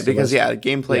The Last because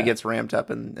gameplay gets ramped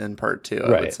up in part 2,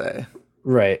 I would say.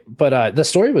 Right. But the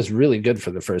story was really good for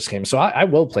the first game. So I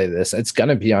will play this. It's going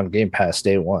to be on Game Pass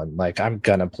day one. Like, I'm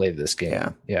going to play this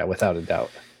game. Yeah, without a doubt.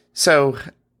 So,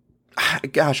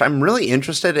 gosh, I'm really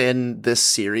interested in this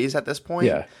series at this point.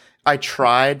 Yeah. I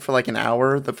tried for like an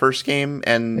hour the first game,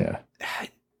 and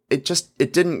it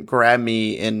didn't grab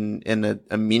me in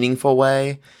a meaningful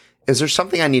way. Is there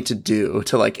something I need to do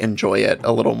to like enjoy it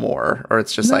a little more? Or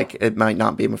it's just like, it might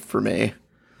not be for me?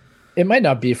 It might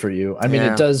not be for you. I mean,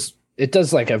 it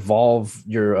does like evolve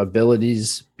your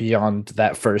abilities beyond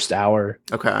that first hour.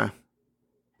 Okay.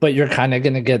 But you're kind of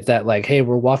going to get that like, hey,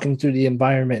 we're walking through the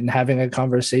environment and having a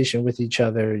conversation with each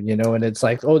other, and it's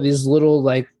like, oh, these little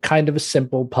like kind of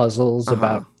simple puzzles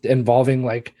about involving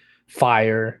like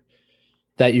fire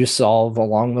that you solve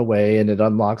along the way, and it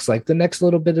unlocks like the next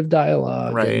little bit of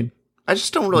dialogue. Right. And, I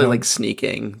just don't really like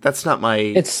sneaking. That's not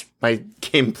my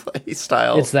gameplay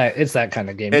style. It's that kind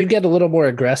of game. You get a little more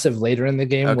aggressive later in the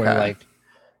game where like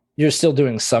you're still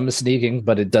doing some sneaking,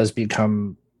 but it does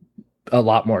become a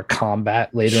lot more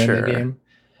combat later in the game.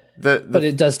 But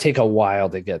it does take a while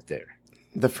to get there.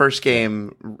 The first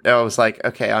game, I was like,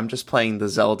 okay, I'm just playing the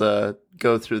Zelda,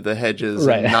 go through the hedges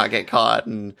Right. and not get caught,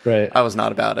 and Right. I was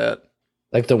not about it.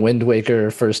 Like the Wind Waker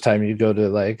first time you go to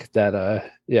like that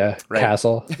Right.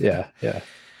 castle. Yeah.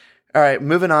 All right,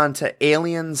 moving on to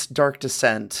Aliens Dark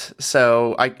Descent.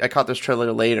 So I caught this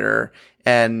trailer later,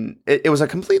 and it was a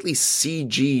completely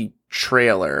CG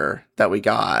trailer that we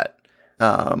got.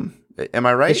 Am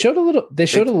I right? They showed a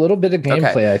little bit of gameplay,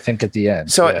 Okay. I think, at the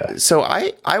end. So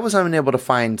I was unable to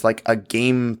find like a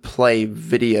gameplay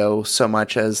video so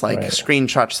much as like Right.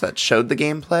 screenshots that showed the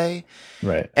gameplay.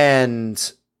 Right. And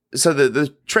so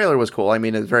the trailer was cool. I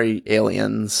mean, it's very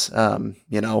Aliens,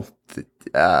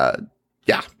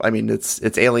 yeah, I mean, it's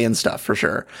alien stuff for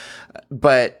sure.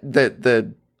 But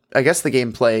I guess the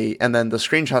gameplay and then the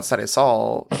screenshots that I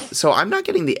saw. So I'm not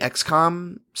getting the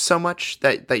XCOM so much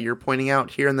that you're pointing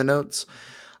out here in the notes.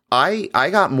 I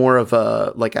got more of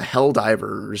a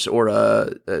Helldivers or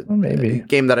a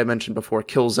game that I mentioned before,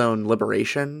 Killzone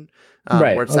Liberation,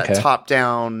 right, where it's that top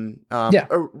down.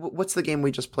 Or what's the game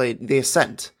we just played? The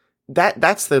Ascent.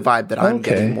 That's the vibe that I'm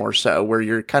getting more so, where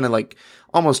you're kind of like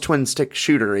almost twin stick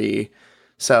shootery.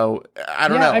 So I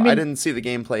don't know. I didn't see the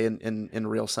gameplay in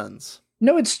real sense.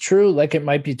 No, it's true. Like it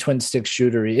might be twin stick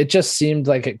shootery. It just seemed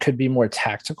like it could be more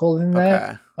tactical than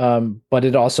that. But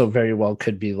it also very well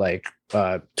could be like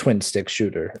twin stick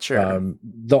shooter. Sure.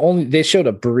 They showed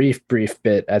a brief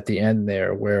bit at the end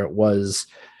there where it was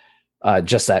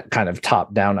just that kind of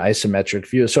top down isometric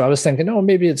view. So I was thinking,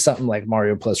 maybe it's something like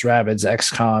Mario plus Rabbids,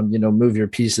 XCOM, move your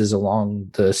pieces along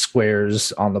the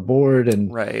squares on the board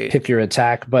and pick your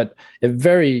attack. But it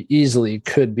very easily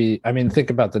could be, I mean, think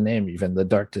about the name, even the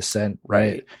Dark Descent,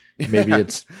 right? Maybe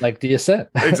it's like the Ascent.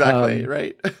 Exactly.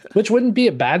 Right. Which wouldn't be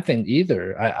a bad thing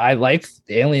either. I like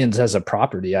Aliens as a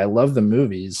property. I love the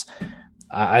movies.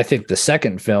 I think the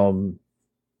second film,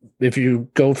 if you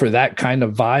go for that kind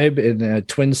of vibe in a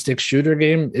twin stick shooter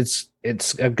game, it's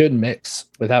a good mix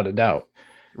without a doubt.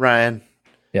 Ryan.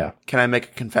 Yeah. Can I make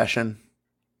a confession?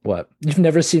 What? You've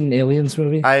never seen an Aliens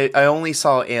movie? I only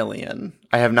saw Alien.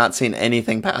 I have not seen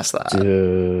anything past that.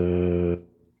 Dude.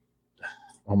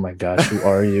 Oh my gosh, who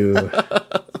are you?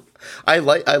 I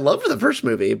loved the first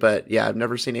movie, but yeah, I've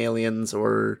never seen Aliens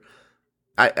or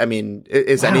I mean,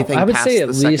 is anything past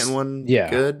the second one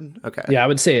good? Okay. Yeah, I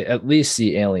would say at least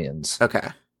see Aliens. Okay.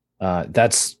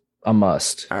 That's a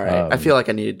must. All right. I feel like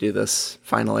I need to do this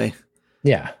finally.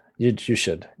 Yeah, you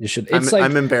should. You should.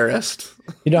 I'm embarrassed.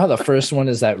 You know how the first one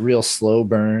is that real slow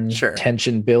burn,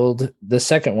 tension build? The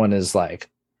second one is like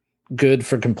good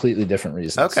for completely different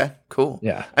reasons. Okay, cool.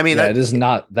 Yeah. I mean, it is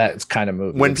not that kind of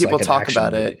movie. When people talk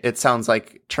about it, it sounds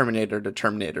like Terminator to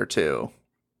Terminator 2.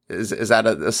 Is that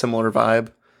a similar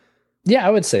vibe? Yeah, I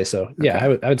would say so. Okay.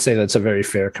 Yeah, I would say that's a very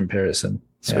fair comparison.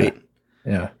 Sweet.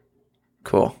 Yeah.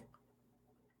 Cool.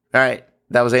 All right.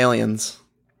 That was Aliens.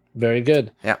 Very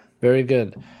good. Yeah. Very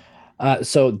good.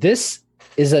 So this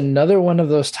is another one of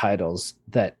those titles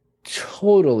that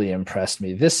totally impressed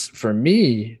me. This, for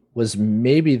me, was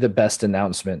maybe the best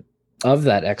announcement of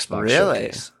that Xbox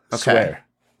showcase. Okay. Swear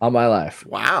on my life.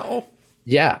 Wow.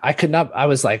 Yeah, I could not. I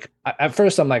was like, at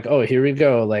first, I'm like, oh, here we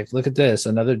go. Like, look at this,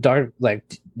 another dark,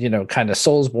 like, kind of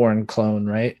Soulsborne clone,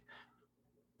 right?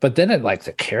 But then it like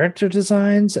the character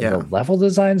designs and the level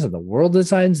designs and the world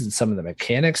designs and some of the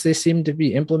mechanics they seem to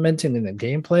be implementing in the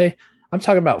gameplay. I'm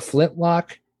talking about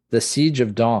Flintlock, The Siege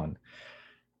of Dawn.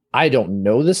 I don't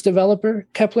know this developer,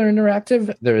 Kepler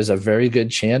Interactive. There is a very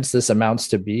good chance this amounts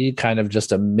to be kind of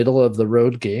just a middle of the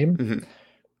road game. Mm-hmm.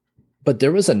 But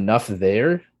there was enough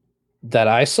there that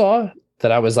I saw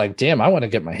that I was like, damn, I want to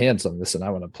get my hands on this and I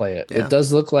want to play it. Yeah. It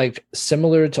does look like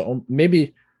similar to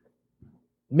maybe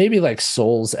like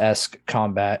Souls-esque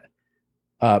combat,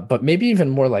 but maybe even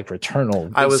more like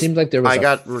Returnal. It seemed like there was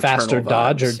a faster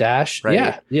dodge or dash.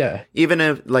 Right? Yeah. Even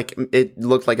if like it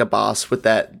looked like a boss with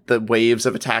the waves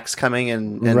of attacks coming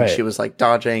and she was like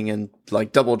dodging and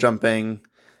like double jumping.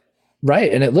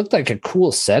 Right. And it looked like a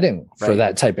cool setting for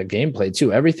that type of gameplay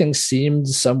too. Everything seemed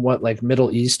somewhat like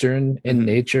Middle Eastern in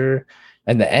nature.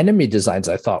 And the enemy designs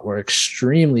I thought were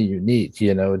extremely unique,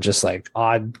 just like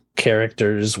odd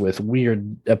characters with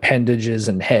weird appendages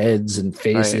and heads and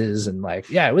faces. And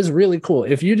it was really cool.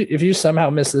 If you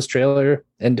somehow missed this trailer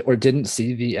or didn't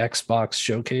see the Xbox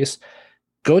showcase,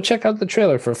 go check out the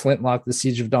trailer for Flintlock, The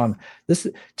Siege of Dawn. This,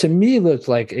 to me, looked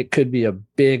like it could be a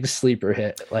big sleeper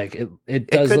hit. Like it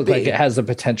does look like it has the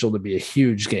potential to be a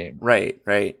huge game. Right.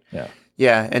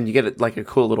 Yeah, and you get like a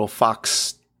cool little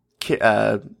fox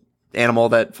animal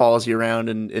that follows you around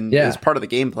and is part of the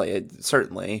gameplay,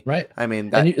 certainly. Right. I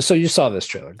mean, so you saw this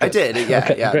trailer. Good. I did. Yeah,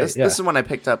 okay, yeah. Great, This is one I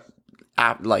picked up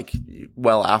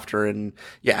well after, and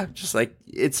yeah, just like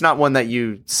it's not one that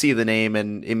you see the name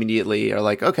and immediately are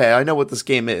like, okay, I know what this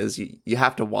game is. You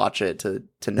have to watch it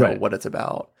to know what it's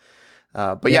about.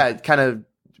 But yeah, it kind of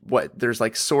there's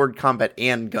like sword combat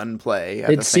and gunplay.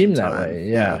 It seemed that way,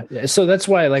 yeah. So that's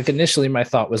why, like, initially my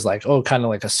thought was like, oh, kind of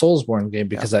like a Soulsborne game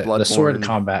because the sword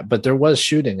combat, but there was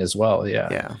shooting as well.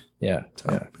 Yeah.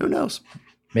 So, who knows?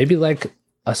 Maybe like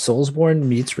a Soulsborne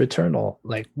meets Returnal.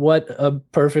 Like, what a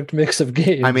perfect mix of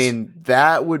games. I mean,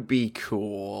 that would be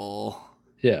cool.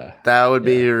 Yeah, that would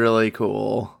be really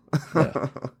cool.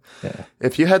 Yeah.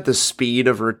 If you had the speed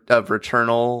of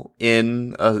Returnal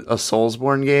in a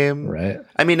Soulsborne game, right?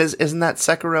 I mean, isn't that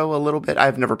Sekiro a little bit?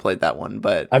 I've never played that one,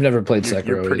 but I've never played Sekiro.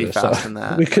 You're pretty fast in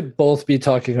that. We could both be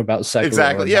talking about Sekiro.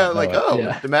 Exactly. Yeah. Like,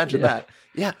 imagine that.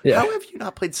 Yeah. How have you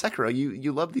not played Sekiro?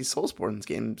 You love these Soulsborne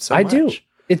games so much. I do.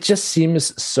 It just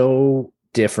seems so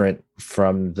different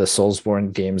from the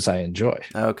Soulsborne games I enjoy.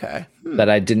 Okay. That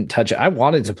I didn't touch it. I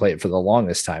wanted to play it for the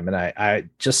longest time, and I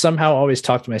just somehow always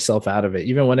talked myself out of it.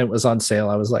 Even when it was on sale,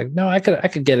 I was like, no, I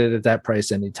could get it at that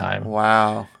price anytime.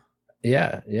 Wow.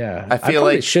 Yeah. I feel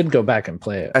like should go back and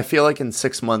play it. I feel like in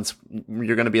 6 months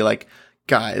you're going to be like,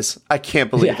 guys, I can't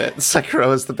believe it.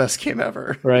 Sekiro is the best game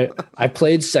ever. Right. I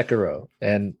played Sekiro,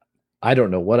 and I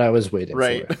don't know what I was waiting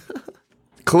for.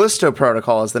 Callisto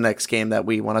Protocol is the next game that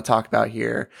we want to talk about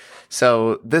here.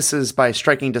 So this is by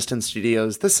Striking Distance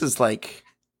Studios. This is like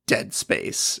Dead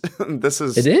Space.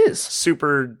 It is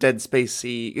super Dead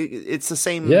Spacey. It's the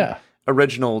same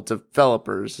original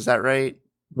developers. Is that right?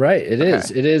 Right. It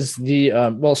is. It is the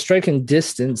Striking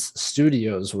Distance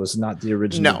Studios was not the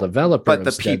original developer, but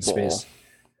of Dead Space.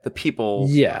 The people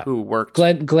who worked.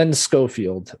 Glenn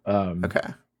Schofield.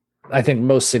 I think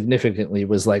most significantly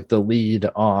was like the lead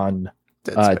on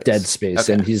Dead Space,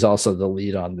 and he's also the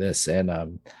lead on this.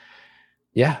 And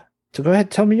so go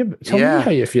ahead, tell me how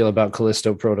you feel about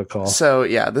Callisto Protocol. So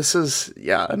this is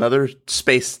another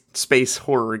space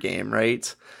horror game,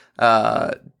 right?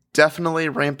 Definitely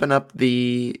ramping up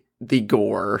the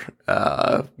gore.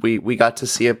 We got to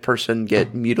see a person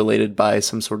get mutilated by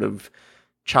some sort of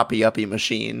choppy uppy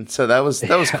machine, so that was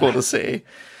cool to see.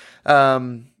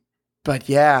 But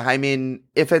yeah, I mean,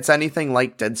 if it's anything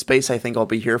like Dead Space, I think I'll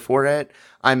be here for it.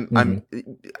 I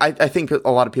think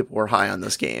a lot of people were high on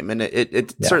this game, and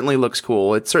it certainly looks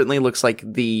cool. It certainly looks like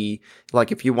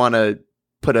if you want to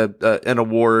put an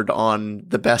award on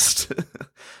the best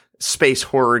space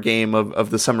horror game of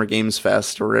the Summer Games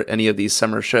Fest or any of these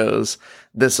summer shows,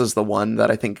 this is the one that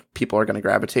I think people are going to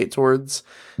gravitate towards.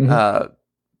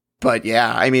 But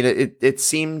yeah, I mean, it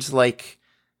seemed like.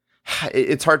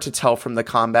 It's hard to tell from the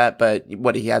combat, but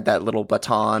he had that little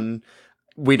baton.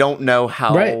 We don't know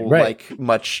how like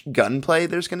much gunplay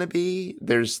there's going to be.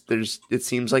 There's it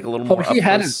seems like a little more. He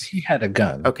had a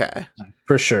gun. Okay,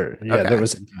 for sure. Yeah, there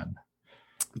was a gun.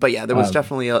 But yeah, there was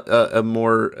definitely a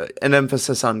more an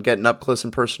emphasis on getting up close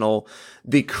and personal.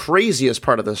 The craziest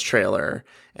part of this trailer,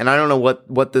 and I don't know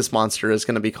what this monster is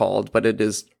going to be called, but it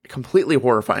is completely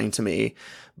horrifying to me.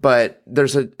 But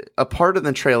there's a part in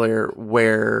the trailer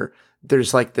where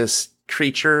there's like this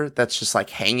creature that's just like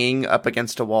hanging up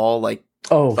against a wall, like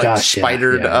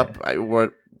spidered up.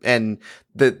 And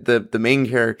the main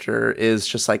character is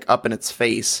just like up in its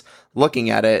face,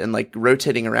 looking at it and like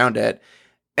rotating around it.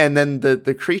 And then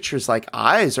the creature's like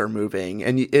eyes are moving,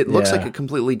 and it looks like a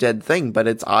completely dead thing, but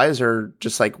its eyes are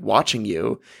just like watching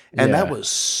you. And that was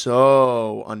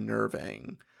so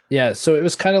unnerving. Yeah, so it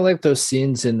was kind of like those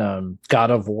scenes in God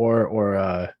of War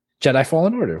or Jedi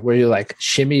Fallen Order, where you like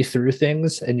shimmy through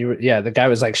things, and the guy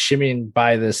was like shimmying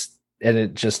by this, and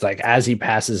it just like as he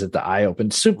passes it, the eye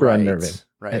opened, super unnerving.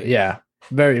 Right? Yeah,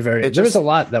 very, very. There was a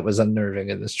lot that was unnerving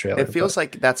in this trailer. It feels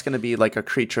like that's going to be like a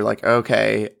creature, like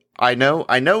okay, I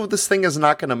know this thing is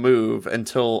not going to move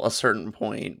until a certain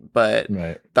point, but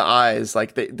the eyes,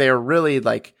 like they are really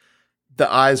like.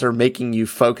 The eyes are making you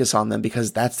focus on them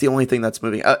because that's the only thing that's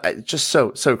moving. Just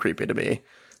so creepy to me.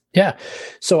 Yeah.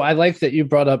 So I like that you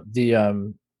brought up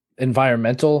the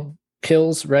environmental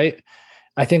kills, right?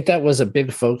 I think that was a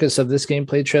big focus of this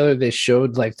gameplay trailer. They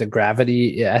showed like the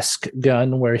Gravity-esque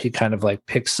gun where he kind of like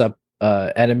picks up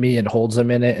enemy and holds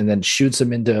them in it and then shoots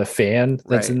them into a fan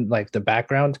that's in like the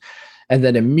background. And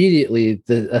then immediately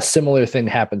a similar thing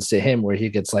happens to him where he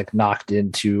gets like knocked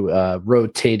into a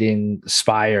rotating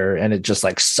spire and it just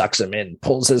like sucks him in,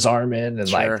 pulls his arm in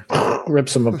and like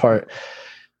rips him apart.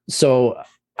 So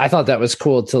I thought that was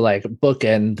cool to like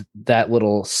bookend that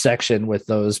little section with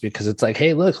those, because it's like,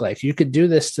 hey, look, like you could do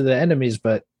this to the enemies,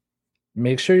 but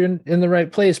make sure you're in the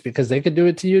right place because they could do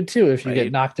it to you too if you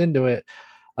get knocked into it.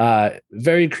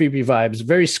 Very creepy vibes,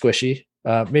 very squishy.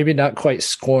 Maybe not quite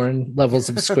Scorn levels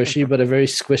of squishy, but a very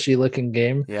squishy looking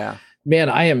game. Yeah. Man,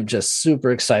 I am just super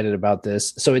excited about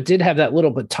this. So it did have that little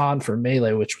baton for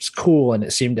melee, which was cool, and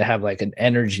it seemed to have like an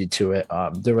energy to it.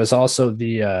 There was also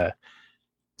the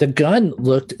gun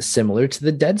looked similar to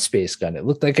the Dead Space gun. It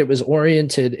looked like it was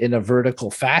oriented in a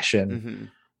vertical fashion.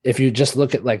 If you just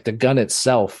look at like the gun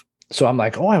itself. So I'm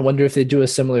like, oh, I wonder if they do a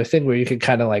similar thing where you could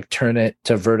kind of like turn it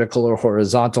to vertical or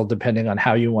horizontal depending on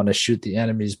how you want to shoot the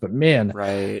enemies. But man,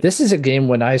 this is a game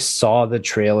when I saw the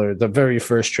trailer, the very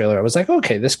first trailer, I was like,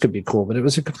 okay, this could be cool. But it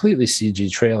was a completely CG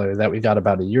trailer that we got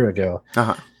about a year ago.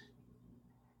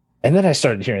 And then I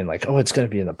started hearing like, oh, it's going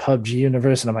to be in the PUBG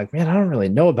universe. And I'm like, man, I don't really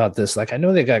know about this. Like, I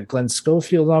know they got Glenn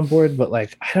Schofield on board, but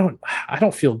like, I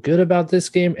don't feel good about this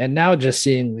game. And now just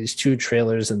seeing these 2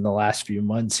 trailers in the last few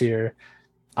months here,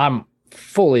 I'm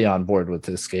fully on board with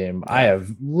this game. I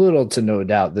have little to no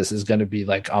doubt this is going to be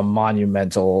like a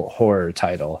monumental horror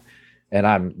title. And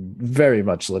I'm very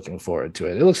much looking forward to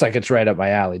it. It looks like it's right up my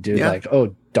alley, dude. Yeah. Like,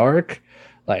 oh, dark,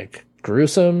 like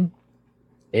gruesome,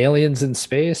 aliens in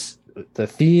space, the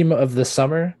theme of the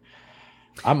summer.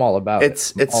 I'm all about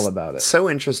it. It's all about it. So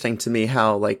interesting to me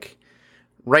how like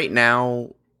right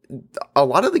now, a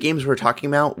lot of the games we're talking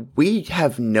about, we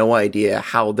have no idea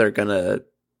how they're going to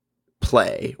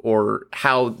play or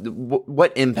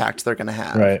what impact they're going to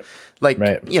have.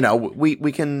 You know, we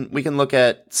can look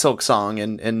at Silksong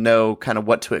and know kind of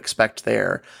what to expect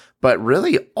there, but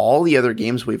really all the other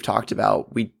games we've talked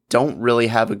about, we don't really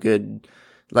have a good,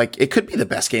 like, it could be the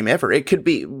best game ever. It could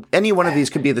be any one of these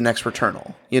could be the next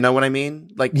Returnal. You know what I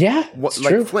mean? Like,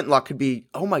 true. Flintlock could be,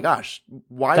 oh my gosh,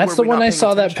 why? That's the one I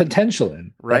saw attention? That potential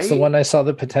in. Right? That's the one I saw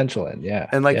the potential in. Yeah.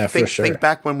 And like, for sure. think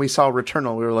back when we saw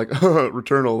Returnal, we were like,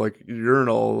 Returnal, like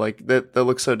urinal, like that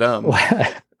looks so dumb.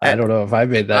 I don't know if I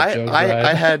made that joke.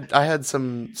 I had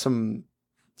some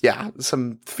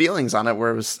feelings on it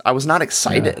where I was not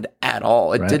excited at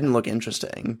all. It didn't look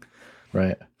interesting.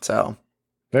 Right. So.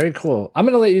 Very cool. I'm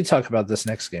going to let you talk about this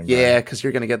next game. Yeah, because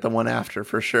you're going to get the one after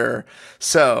for sure.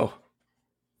 So,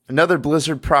 another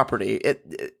Blizzard property.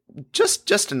 It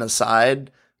just an aside,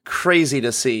 crazy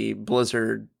to see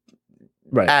Blizzard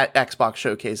at Xbox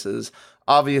showcases.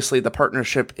 Obviously, the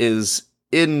partnership is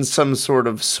in some sort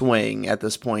of swing at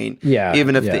this point. Yeah,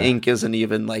 even if the ink isn't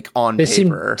even like on they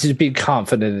paper. Seem to be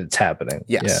confident it's happening.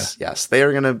 Yes, yes, they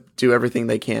are going to do everything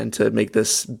they can to make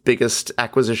this biggest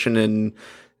acquisition in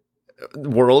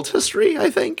world history, I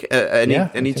think.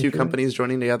 Any two companies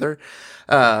joining together.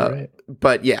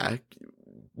 But yeah,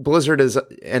 Blizzard is,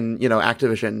 and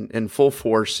Activision in full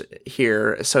force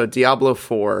here. So Diablo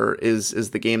 4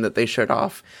 is the game that they showed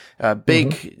off.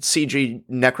 Big CG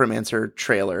Necromancer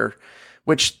trailer,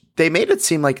 which they made it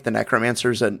seem like the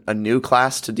Necromancer's a new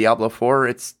class to Diablo 4.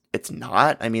 It's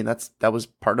not. I mean, that was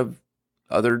part of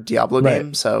other Diablo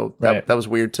games, so that was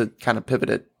weird to kind of pivot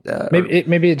it.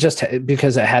 Maybe it just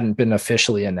because it hadn't been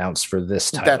officially announced for this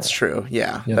title. That's true.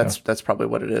 Yeah, that's probably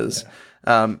what it is.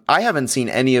 Yeah. I haven't seen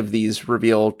any of these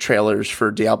reveal trailers for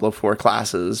Diablo 4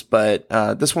 classes, but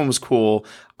this one was cool.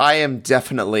 I am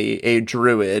definitely a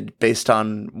druid based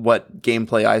on what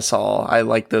gameplay I saw. I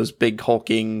like those big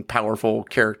hulking, powerful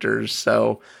characters,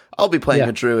 so I'll be playing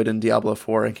a druid in Diablo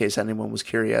 4 in case anyone was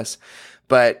curious.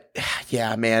 But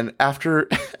yeah, man, after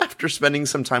spending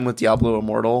some time with Diablo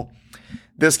Immortal,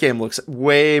 this game looks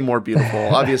way more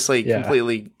beautiful. Obviously,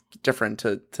 completely different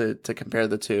to compare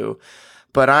the two.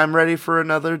 But I'm ready for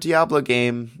another Diablo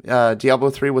game. Diablo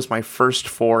 3 was my first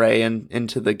foray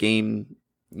into the game,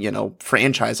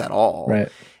 franchise at all. Right.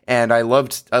 And I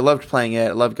loved playing it.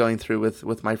 I loved going through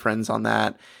with my friends on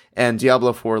that. And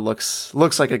Diablo 4 looks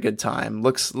like a good time.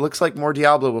 Looks like more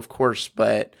Diablo, of course,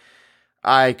 but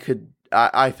I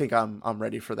think I'm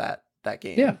ready for that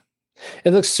game. Yeah.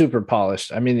 It looks super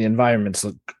polished. I mean, the environments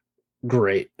look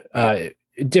great.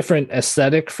 Different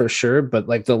aesthetic for sure, but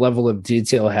like the level of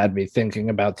detail had me thinking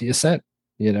about the Ascent,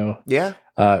 Yeah.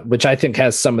 Which I think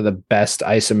has some of the best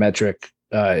isometric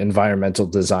environmental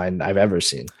design I've ever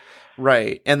seen.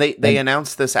 Right. And they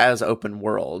announced this as open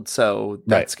world. So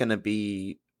that's going to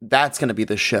be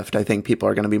the shift I think people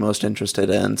are going to be most interested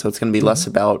in. So it's going to be less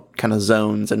about kind of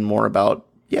zones and more about,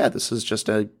 this is just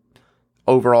a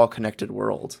overall connected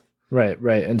world. Right.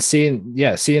 And seeing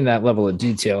that level of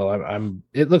detail,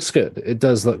 it looks good. It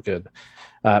does look good.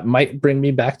 Might bring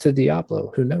me back to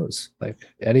Diablo. Who knows? Like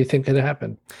anything could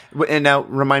happen. And now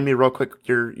remind me real quick,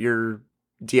 your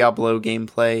Diablo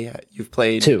gameplay. You've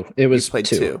played 2. You played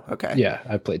 2. Okay. Yeah,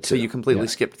 I played 2. So you completely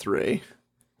skipped 3.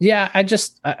 Yeah, I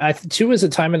 2 was a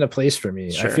time and a place for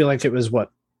me. Sure. I feel like it was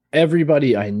what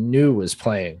everybody I knew was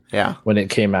playing when it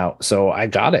came out. So I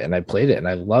got it and I played it and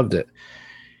I loved it.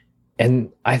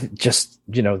 And I just,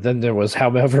 then there was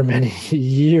however many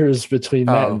years between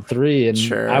that and 3. And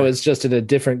sure. I was just in a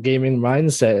different gaming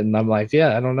mindset. And I'm like,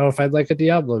 yeah, I don't know if I'd like a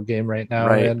Diablo game right now.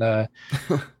 Right. And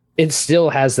it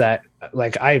still has that,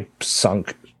 like, I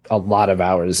sunk a lot of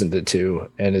hours into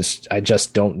 2. And I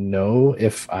just don't know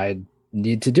if I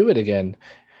need to do it again.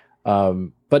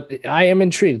 But I am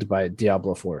intrigued by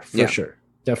Diablo 4 for sure.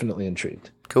 Definitely intrigued.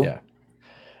 Cool.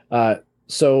 Yeah.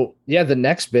 So the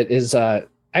next bit is,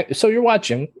 so you're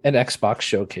watching an Xbox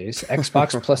showcase,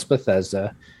 Xbox plus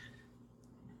Bethesda,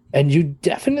 and you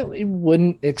definitely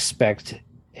wouldn't expect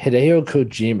Hideo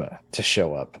Kojima to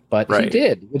show up, but he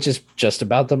did, which is just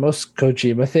about the most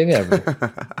Kojima thing ever.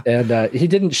 And he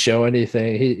didn't show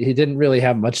anything. He didn't really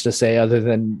have much to say other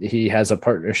than he has a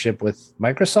partnership with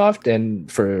Microsoft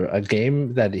and for a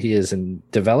game that he is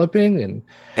developing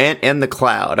and the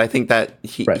cloud. I think that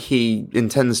he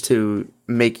intends to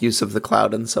make use of the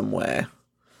cloud in some way.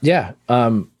 Yeah,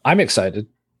 I'm excited.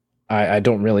 I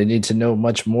don't really need to know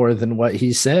much more than what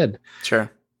he said. Sure.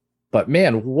 But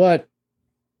man, what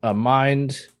a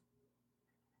mind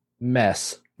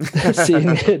mess seeing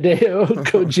Hideo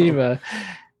Kojima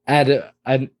at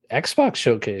an Xbox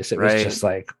showcase. It was just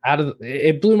like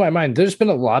it blew my mind. There's been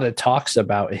a lot of talks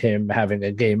about him having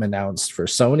a game announced for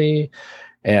Sony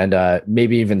and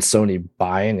maybe even Sony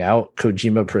buying out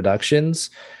Kojima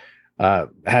Productions.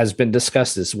 Has been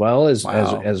discussed as well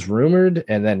as rumored,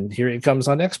 and then here he comes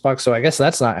on Xbox. So I guess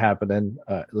that's not happening.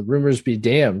 The rumors be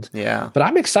damned. Yeah, but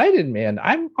I'm excited, man.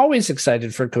 I'm always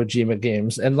excited for Kojima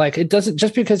games, and like it doesn't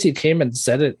just because he came and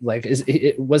said it. Like,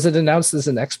 was it announced as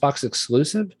an Xbox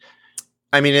exclusive?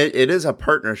 I mean, it is a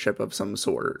partnership of some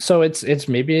sort. So it's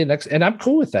maybe an and I'm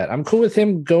cool with that. I'm cool with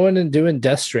him going and doing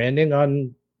Death Stranding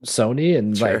on Sony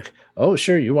and like, oh,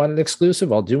 sure, you want an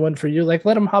exclusive? I'll do one for you. Like,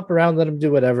 let him hop around, let him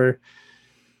do whatever.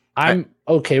 I'm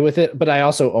okay with it, but I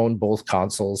also own both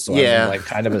consoles, so I'm in like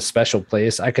kind of a special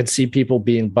place. I could see people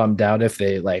being bummed out if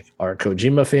they like are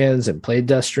Kojima fans and played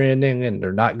Death Stranding and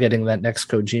they're not getting that next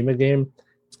Kojima game.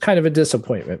 It's kind of a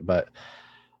disappointment, but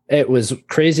it was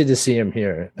crazy to see him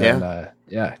here. And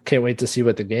can't wait to see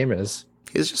what the game is.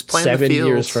 He's just playing 7 the fields.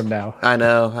 years from now. I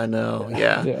know.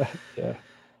 Yeah.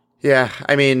 Yeah,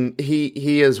 I mean,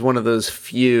 he is one of those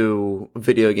few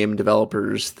video game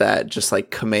developers that just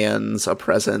like commands a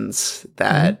presence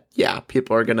that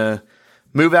people are gonna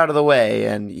move out of the way,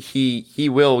 and he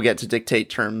will get to dictate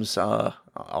terms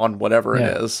on whatever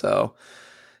it is. So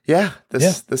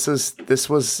this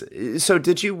was. So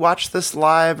did you watch this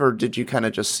live, or did you kind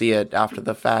of just see it after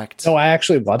the fact? No, I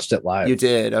actually watched it live. You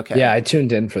did? Okay. Yeah, I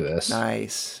tuned in for this.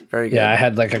 Nice, very good. Yeah, I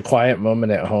had like a quiet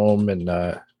moment at home, and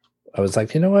I was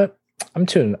like, you know what? I'm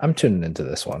tuning into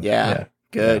this one. Yeah.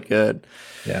 Good.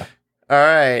 Yeah. All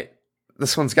right.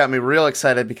 This one's got me real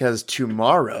excited because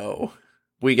tomorrow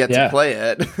we get to play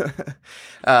it.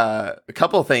 A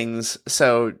couple things.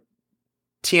 So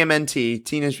TMNT,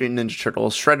 Teenage Mutant Ninja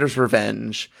Turtles, Shredder's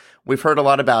Revenge. We've heard a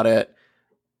lot about it.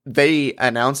 They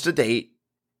announced a date.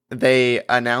 They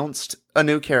announced a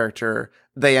new character.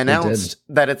 They announced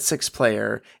that it's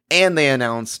 6-player, and they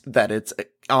announced that it's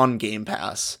on Game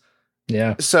Pass.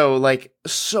 Yeah. So like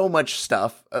so much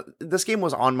stuff. This game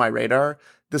was on my radar.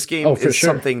 This game is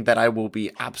something that I will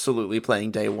be absolutely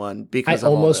playing day one because I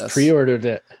almost pre-ordered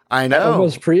it. I know. I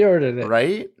almost pre-ordered it.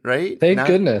 Right. Thank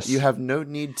goodness. You have no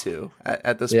need to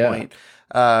at this point.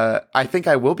 I think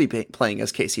I will be playing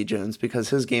as Casey Jones because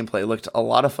his gameplay looked a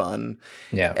lot of fun.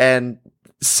 Yeah. And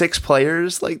 6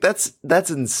 players, like that's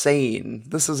insane.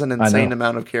 This is an insane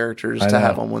amount of characters to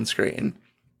have on one screen.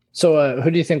 So who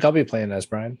do you think I'll be playing as,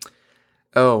 Brian?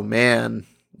 Oh man,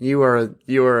 you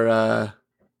are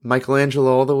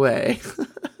Michelangelo all the way.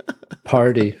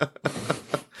 Party.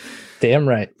 Damn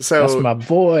right. So that's my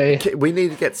boy. We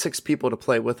need to get 6 people to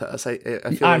play with us. I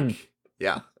feel like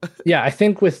I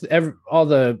think with all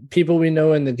the people we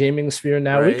know in the gaming sphere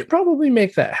now, we could probably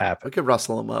make that happen. We could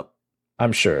rustle them up.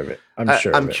 I'm sure of it.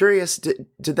 I'm curious.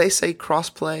 Did they say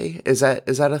crossplay? Is that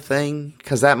a thing?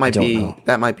 Because that might be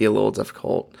a little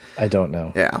difficult. I don't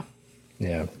know.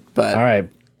 Yeah. But all right,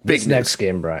 this next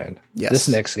game, Brian. Yes, this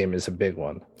next game is a big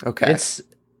one. Okay,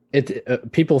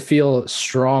 people feel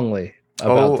strongly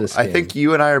about this game. I think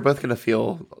you and I are both going to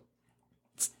feel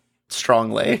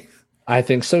strongly. I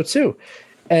think so too.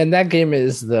 And that game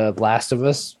is The Last of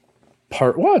Us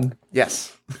Part 1.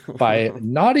 Yes. By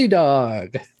Naughty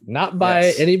Dog. Not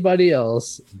by anybody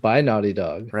else, by Naughty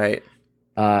Dog. Right.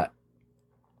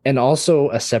 And also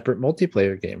a separate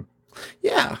multiplayer game.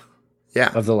 Yeah.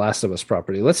 of the Last of Us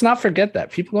property. Let's not forget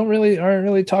that. People aren't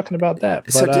really talking about that.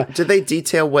 But, so did they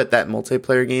detail what that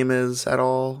multiplayer game is at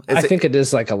all? I think it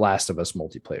is like a Last of Us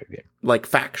multiplayer game. Like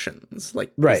factions.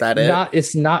 Like, right. Is that it?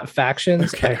 It's not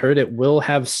factions. Okay. I heard it will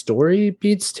have story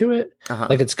beats to it.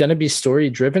 Like it's going to be story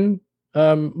driven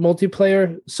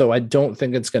multiplayer. So I don't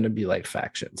think it's going to be like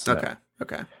factions. No.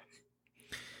 Okay.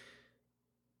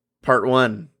 Part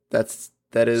 1.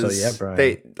 That is, so yeah, Brian.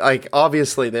 They like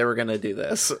obviously they were gonna do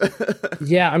this.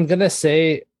 Yeah, I'm gonna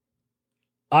say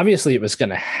obviously it was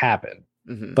gonna happen,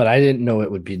 but I didn't know it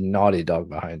would be Naughty Dog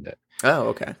behind it.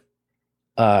 Oh, okay.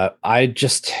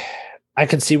 I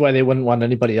can see why they wouldn't want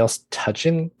anybody else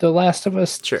touching The Last of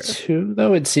Us 2,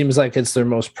 though. It seems like it's their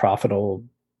most profitable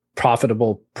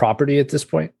property at this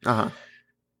point.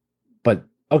 But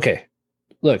okay,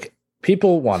 look,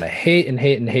 people want to hate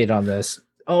on this.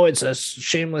 Oh, it's a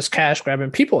shameless cash grab.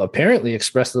 And people apparently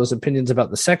express those opinions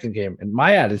about the second game. And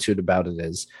my attitude about it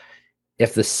is,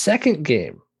 if the second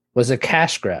game was a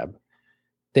cash grab,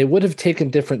 they would have taken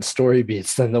different story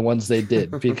beats than the ones they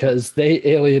did, because they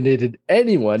alienated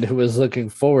anyone who was looking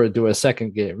forward to a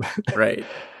second game. Right.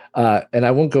 And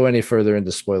I won't go any further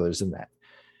into spoilers than that.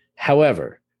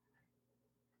 However,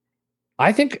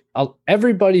 I think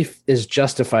everybody is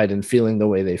justified in feeling the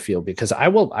way they feel, because I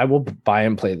will buy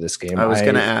and play this game. I was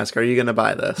going to ask, are you going to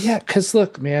buy this? Yeah, because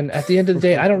look, man, at the end of the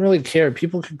day, I don't really care.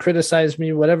 People can criticize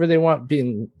me, whatever they want.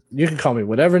 You can call me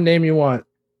whatever name you want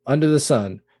under the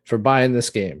sun for buying this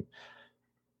game.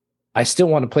 I still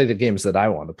want to play the games that I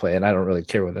want to play, and I don't really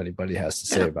care what anybody has to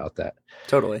say about that.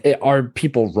 Totally. Are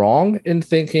people wrong in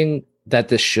thinking that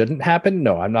this shouldn't happen?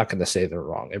 No, I'm not going to say they're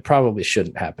wrong. It probably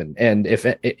shouldn't happen. And if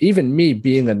even me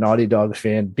being a Naughty Dog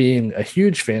fan, being a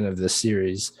huge fan of this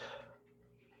series,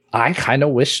 I kind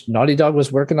of wish Naughty Dog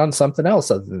was working on something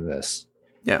else other than this.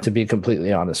 Yeah. To be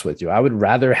completely honest with you, I would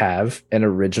rather have an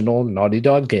original Naughty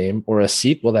Dog game or a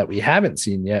sequel that we haven't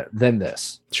seen yet than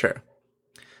this. Sure.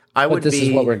 This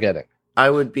is what we're getting. I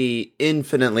would be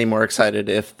infinitely more excited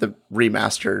if the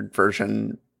remastered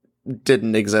version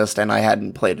didn't exist and I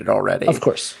hadn't played it already. Of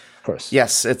course.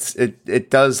 Yes, it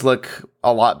does look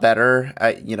a lot better.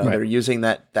 They're using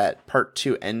that Part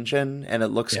 2 engine and it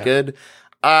looks good.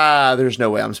 There's no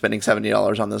way I'm spending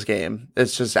 $70 on this game.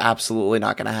 It's just absolutely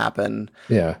not going to happen.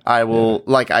 Yeah. I will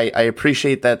I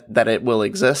appreciate that it will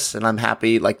exist, and I'm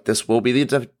happy this will be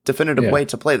the definitive way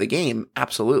to play the game.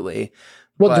 Absolutely.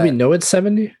 Well, do we know it's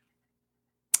 70?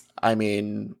 I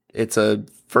mean, it's a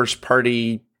first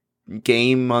party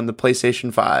game on the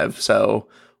PlayStation 5. So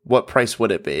what price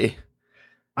would it be?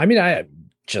 I mean,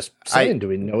 do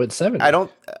we know it's 70? I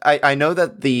know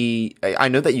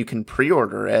that you can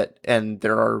pre-order it, and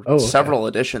there are several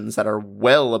editions that are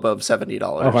well above $70.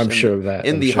 Oh, I'm sure of that.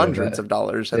 In the hundreds of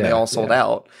dollars, and they all sold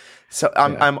out. So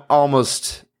I'm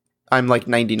like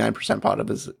 99%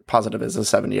 positive is a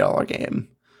 $70 game.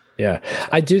 Yeah,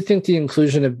 I do think the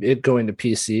inclusion of it going to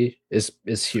PC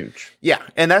is huge. Yeah,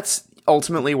 and that's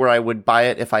ultimately where I would buy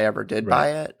it if I ever did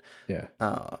buy it. Yeah.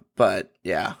 But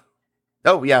yeah.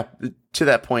 Oh yeah. To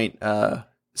that point,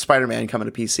 Spider-Man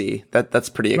coming to PC. That's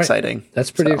pretty exciting.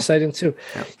 That's pretty exciting too.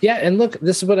 Yeah. And look,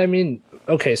 this is what I mean.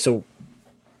 Okay, so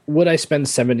would I spend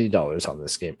 $70 on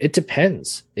this game? It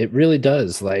depends. It really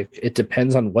does. It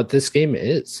depends on what this game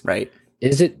is. Right.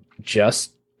 Is it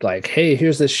just like, hey,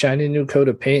 here's this shiny new coat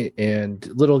of paint and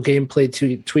little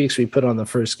gameplay tweaks we put on the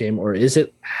first game, or is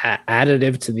it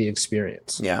additive to the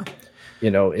experience? Yeah.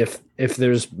 If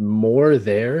there's more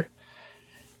there,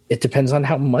 it depends on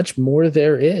how much more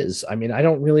there is. I mean, I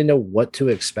don't really know what to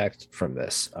expect from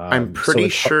this. I'm pretty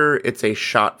sure it's a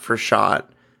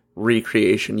shot-for-shot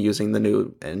recreation using the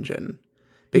new engine.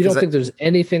 You don't think there's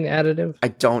anything additive? I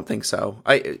don't think so.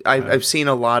 I've seen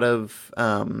a lot of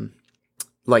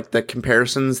the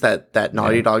comparisons that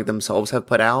Naughty Dog themselves have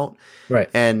put out. Right.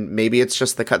 And maybe it's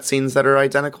just the cutscenes that are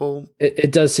identical.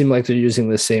 It does seem like they're using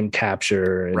the same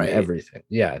capture and everything.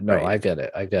 Yeah, no, I get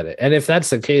it. And if that's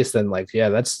the case, then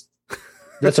that's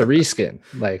a reskin.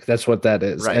 That's what that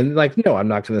is. Right. And no, I'm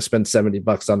not going to spend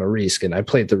 $70 on a reskin. I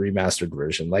played the remastered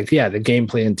version. The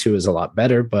gameplay in 2 is a lot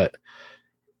better, but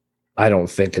I don't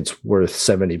think it's worth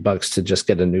 $70 to just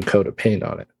get a new coat of paint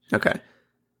on it. Okay.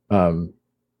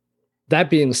 That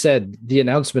being said, the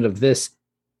announcement of this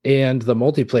and the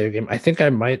multiplayer game, I think I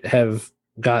might have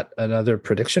got another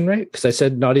prediction right, because I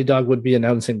said Naughty Dog would be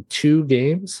announcing 2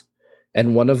 games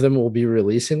and one of them will be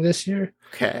releasing this year.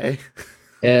 Okay.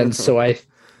 And so I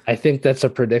think that's a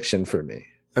prediction for me.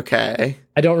 Okay.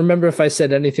 I don't remember if I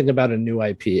said anything about a new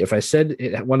IP. If I said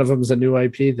one of them is a new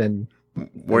IP, then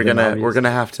We're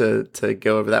gonna have to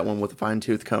go over that one with a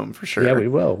fine-tooth comb for sure. Yeah, we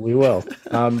will.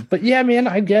 But yeah, man,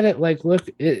 I get it. Like, look,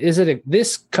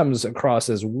 this comes across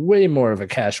as way more of a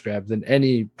cash grab than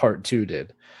any part 2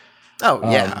 did. Oh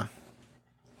yeah.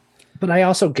 But I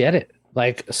also get it.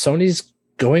 Like, Sony's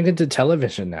going into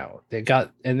television now. They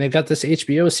got this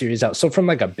HBO series out. So from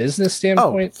like a business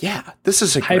standpoint, this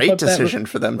is a great decision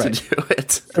for them to do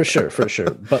it. for sure.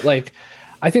 But like,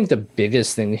 I think the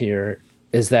biggest thing here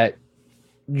is that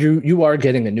you are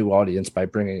getting a new audience by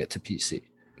bringing it to PC.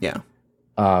 Yeah.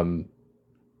 And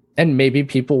maybe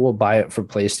people will buy it for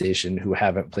PlayStation who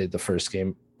haven't played the first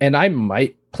game. And I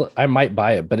might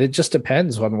buy it, but it just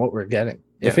depends on what we're getting.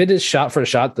 Yeah. If it is shot for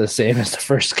shot the same as the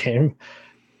first game,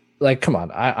 like, come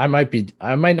on, I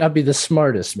might not be the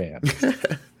smartest man,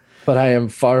 but I am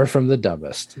far from the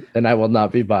dumbest, and I will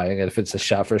not be buying it if it's a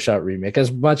shot for shot remake.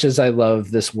 As much as I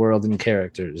love this world and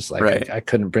characters, like I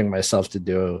couldn't bring myself to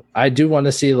do it. I do want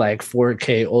to see like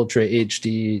 4K Ultra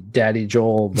HD Daddy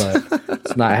Joel, but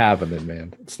it's not happening,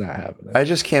 man. It's not happening. I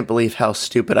just can't believe how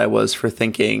stupid I was for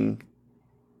thinking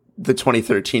the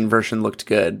 2013 version looked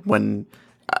good when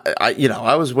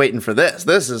I was waiting for this.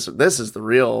 This is the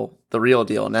real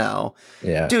deal now.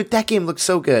 Yeah, dude, that game looked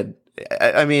so good.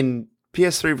 I mean,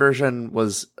 PS3 version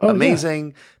was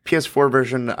amazing. Yeah. PS4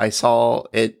 version, I saw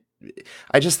it.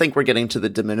 I just think we're getting to the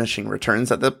diminishing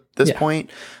returns at this point.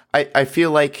 I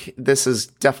feel like this is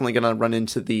definitely going to run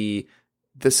into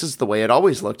this is the way it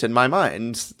always looked in my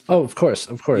mind. Oh, of course.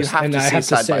 You have to see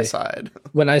side by side.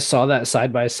 When I saw that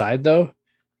side by side, though,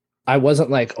 I wasn't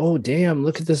like, oh, damn,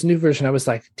 look at this new version. I was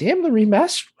like, damn, the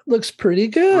remaster looks pretty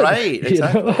good. Right,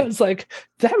 exactly. I was like,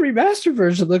 that remaster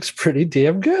version looks pretty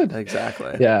damn good.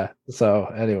 Exactly. Yeah. So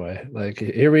anyway, like,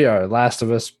 here we are, Last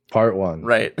of Us Part 1.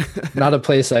 Right. Not a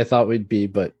place I thought we'd be,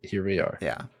 but here we are.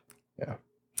 Yeah.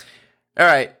 All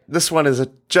right. This one is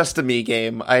just a me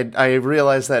game. I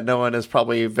realize that no one is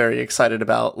probably very excited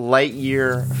about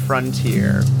Lightyear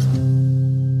Frontier.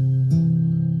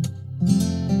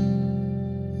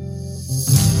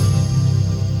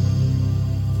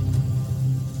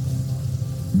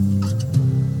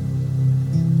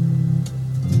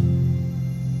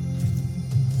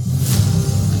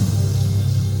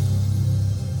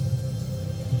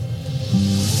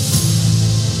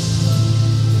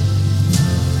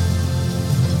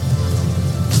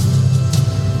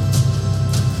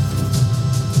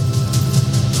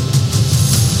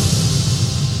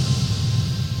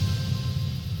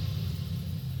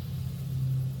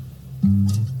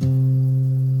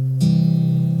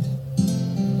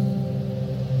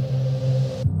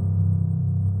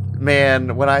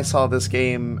 Man, when I saw this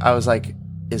game, I was like,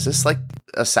 is this like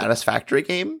a Satisfactory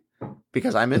game?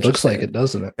 Because I'm interested. It looks like it,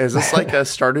 doesn't it? Is this like a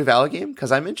Stardew Valley game?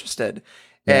 Because I'm interested.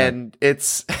 Yeah. And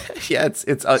it's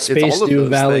it's all of those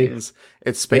Valley. Things.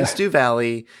 It's Space Dew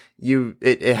Valley.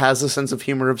 It has a sense of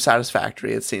humor of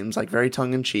Satisfactory. It seems like very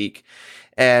tongue in cheek.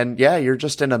 And yeah, you're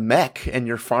just in a mech and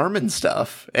you're farming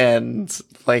stuff. And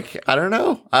like, I don't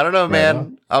know,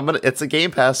 man. It's a Game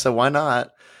Pass, so why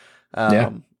not?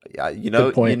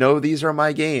 These are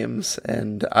my games,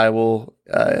 and I will.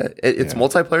 It's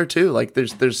multiplayer too. Like,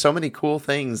 there's so many cool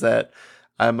things that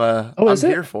I'm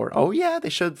here for. Oh yeah, they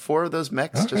showed 4 of those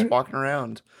mechs just walking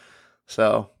around.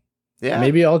 So yeah,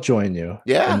 maybe I'll join you.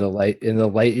 Yeah, in the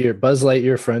Lightyear Buzz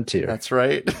Lightyear Frontier. That's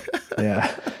right.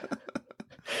 Yeah.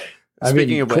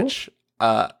 Speaking of which,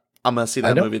 I'm gonna see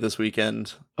that movie this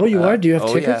weekend. Oh, you are? Do you have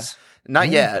tickets? Yeah. Not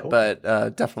yet, cool.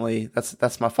 But definitely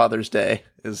that's my Father's Day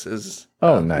is nice.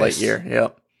 Lightyear.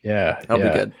 Yep. Yeah. That'll be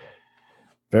good.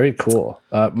 Very cool.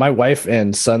 My wife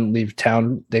and son leave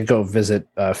town. They go visit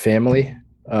family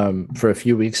for a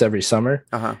few weeks every summer.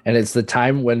 Uh-huh. And it's the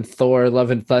time when Thor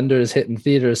Love and Thunder is hitting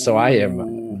theaters. So I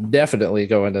am definitely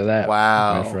going to that.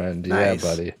 Wow. My friend. Nice. Yeah,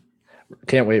 buddy.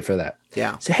 Can't wait for that.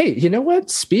 Yeah. So, hey, you know what?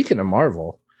 Speaking of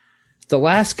Marvel, the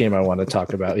last game I want to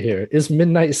talk about here is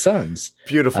Midnight Suns.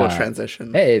 Beautiful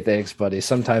transition. Hey, thanks, buddy.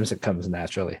 Sometimes it comes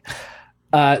naturally.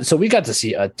 So we got to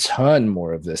see a ton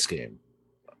more of this game.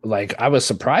 Like, I was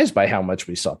surprised by how much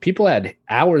we saw. People had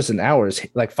hours and hours,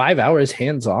 like 5 hours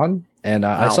hands-on. And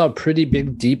I saw a pretty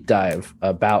big deep dive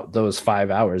about those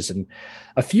 5 hours. And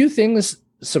a few things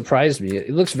surprised me.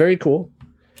 It looks very cool.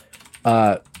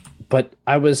 But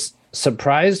I was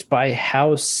surprised by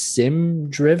how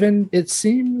sim-driven it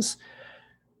seems.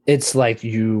 It's like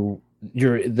you're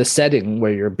the setting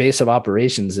where your base of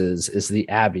operations is the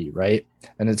Abbey, right?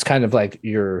 And it's kind of like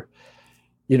your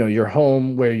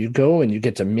home where you go and you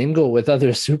get to mingle with other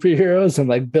superheroes and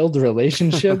like build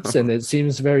relationships. And it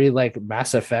seems very like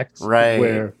Mass Effect, right?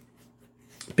 Where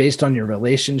based on your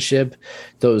relationship,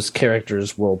 those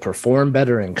characters will perform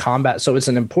better in combat. So it's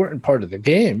an important part of the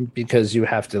game because you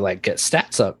have to like get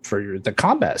stats up for the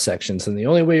combat sections, and the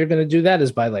only way you're going to do that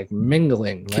is by like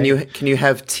mingling. Right? Can you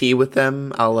have tea with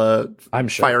them, a la I'm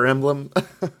sure. Fire Emblem?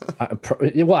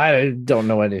 Well, I don't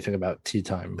know anything about tea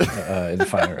time in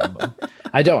Fire Emblem.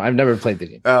 I've never played the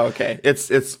game. Oh, okay.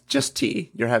 It's just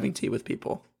tea. You're having tea with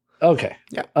people. Okay.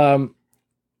 Yeah.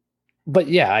 But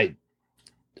yeah,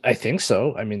 I think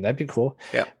so. I mean, that'd be cool.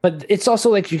 Yeah. But it's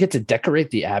also like you get to decorate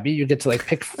the Abbey. You get to like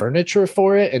pick furniture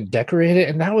for it and decorate it.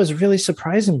 And that was really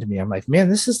surprising to me. I'm like, man,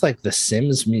 this is like The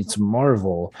Sims meets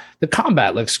Marvel. The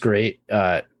combat looks great.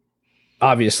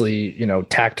 Obviously,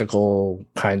 tactical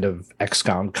kind of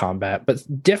XCOM combat, but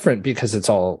different because it's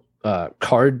all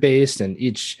card based and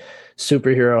each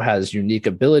superhero has unique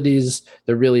abilities.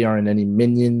 There really aren't any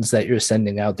minions that you're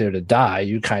sending out there to die.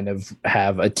 You kind of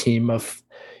have a team of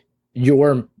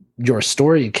your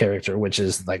story character, which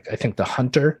is like, I think, the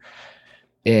hunter,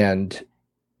 and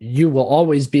you will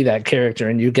always be that character,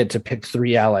 and you get to pick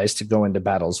 3 allies to go into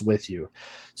battles with you.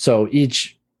 So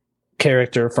each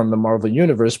character from the Marvel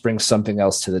universe brings something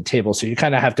else to the table. So you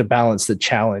kind of have to balance the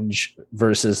challenge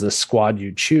versus the squad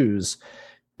you choose.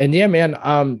 And yeah, man,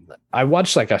 I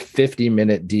watched like a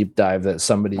 50-minute deep dive that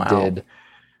somebody did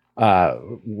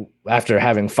after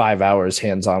having 5 hours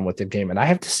hands-on with the game. And I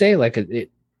have to say, like,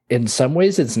 in some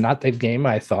ways, it's not the game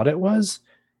I thought it was,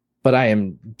 but I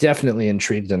am definitely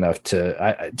intrigued enough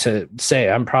to say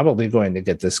I'm probably going to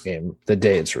get this game the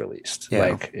day it's released. Yeah.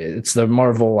 Like, it's the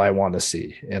Marvel I want to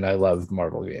see, and I love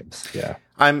Marvel games. Yeah,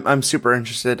 I'm super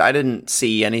interested. I didn't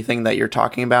see anything that you're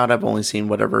talking about. I've only seen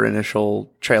whatever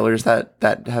initial trailers that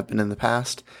have been in the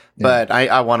past. Yeah. But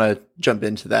I want to jump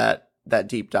into that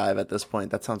deep dive at this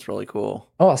point. That sounds really cool.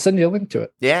 Oh, I'll send you a link to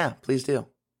it. Yeah, please do.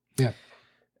 Yeah.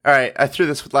 All right, I threw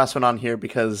this last one on here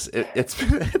because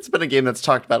it's been a game that's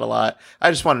talked about a lot.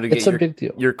 I just wanted to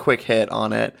get your quick hit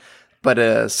on it.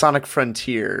 But Sonic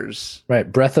Frontiers.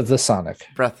 Right, Breath of the Sonic.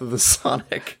 Breath of the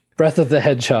Sonic. Breath of the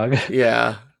Hedgehog.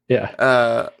 Yeah.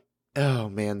 Yeah. Oh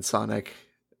man, Sonic.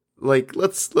 Like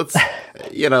let's give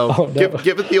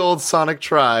it the old Sonic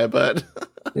try, but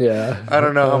yeah. I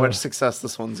don't know how much success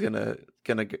this one's gonna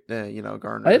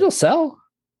garner. It'll sell.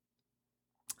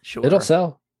 Sure. It'll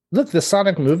sell. Look, the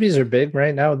Sonic movies are big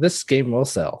right now. This game will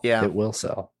sell. Yeah. It will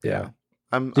sell. Yeah.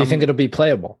 Do you think it'll be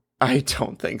playable? I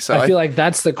don't think so. I feel like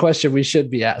that's the question we should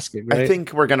be asking, right? I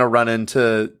think we're going to run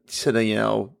into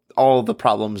the, all the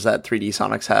problems that 3D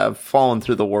Sonics have, falling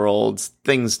through the worlds,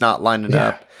 things not lining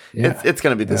up. Yeah. It's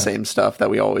going to be the same stuff that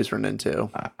we always run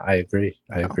into. I agree.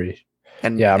 I agree.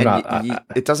 And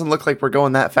it doesn't look like we're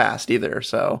going that fast either.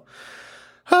 So,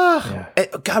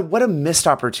 God, what a missed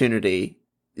opportunity.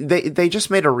 They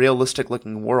just made a realistic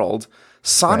looking world.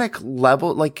 Sonic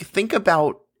level, like think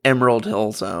about Emerald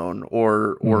Hill Zone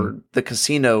or the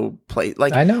casino place.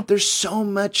 Like I know there's so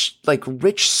much like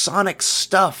rich Sonic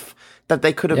stuff that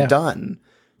they could have done.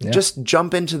 Yeah. Just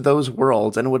jump into those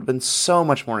worlds and it would have been so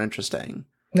much more interesting.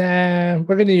 Nah,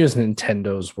 we're gonna use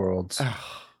Nintendo's worlds.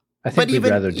 I think we'd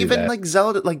rather do that. Like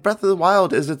Zelda, like Breath of the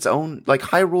Wild is its own, like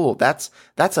Hyrule. That's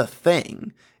a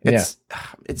thing. It's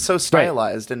so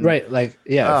stylized and like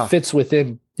it fits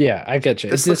within. Yeah, I get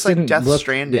you. This looks like Death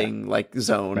Stranding like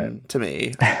zone to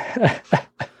me. I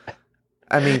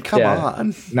mean, come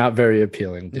on. Not very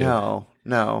appealing. Dude. No.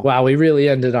 Wow, we really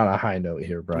ended on a high note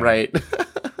here, Brian. Right.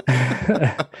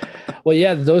 Well,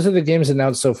 yeah, those are the games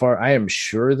announced so far. I am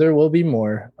sure there will be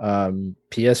more.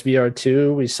 PSVR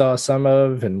 2 we saw some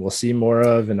of, and we'll see more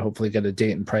of, and hopefully get a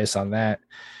date and price on that.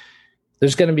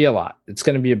 There's going to be a lot. It's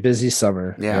going to be a busy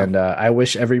summer. Yeah. And I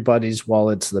wish everybody's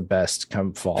wallet's the best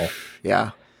come fall.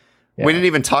 Yeah. We didn't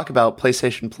even talk about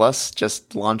PlayStation Plus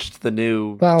just launched the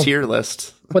new tier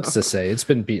list. What's to say? It's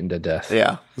been beaten to death.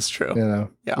 Yeah, that's true.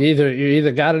 Yeah. You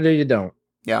either got it or you don't.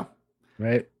 Yeah.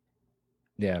 Right?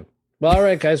 Yeah. Well, all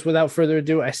right, guys, without further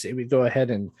ado, I say we go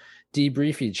ahead and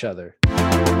debrief each other.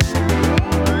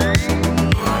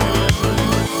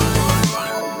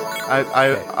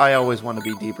 I always want to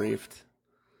be debriefed.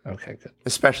 Okay, good.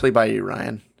 Especially by you,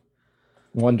 Ryan.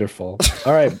 Wonderful.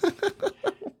 All right.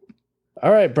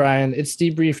 All right, Brian, it's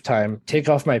debrief time. Take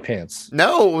off my pants.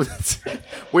 No.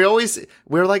 We're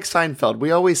like Seinfeld. We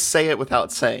always say it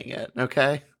without saying it,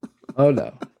 okay? Oh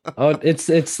no. Oh,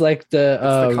 it's like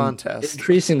the contest.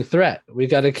 Increasing threat. We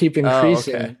got to keep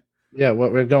increasing. Okay. Yeah,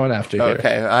 what we're going after here.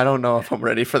 Okay, I don't know if I'm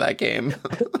ready for that game.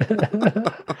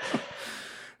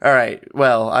 All right.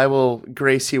 Well, I will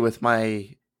grace you with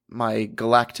my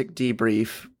galactic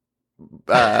debrief.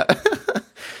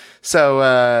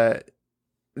 So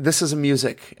this is a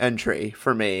music entry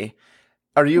for me,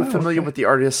 Are you familiar with the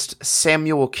artist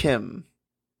Samuel Kim?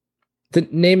 The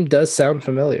name does sound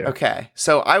familiar. Okay,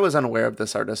 so I was unaware of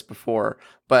this artist before,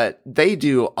 but they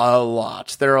do a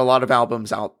lot. There are a lot of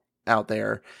albums out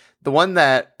there. The one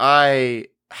that I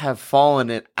have fallen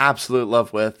in absolute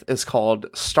love with is called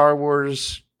Star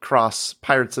Wars Cross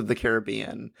Pirates of the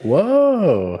Caribbean.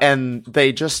 Whoa. And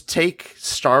they just take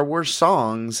Star Wars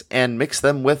songs and mix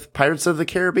them with Pirates of the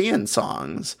Caribbean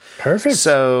songs. Perfect.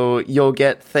 So you'll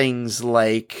get things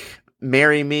like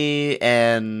Marry Me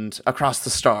and Across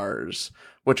the Stars,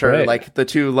 which are like the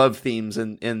two love themes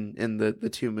in the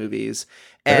two movies.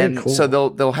 And cool. So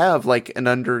they'll have like an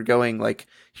undergoing, like,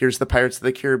 here's the Pirates of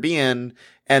the Caribbean,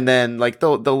 and then like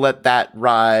they'll let that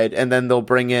ride, and then they'll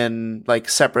bring in like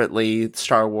separately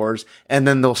Star Wars, and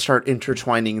then they'll start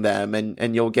intertwining them,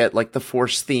 and you'll get like the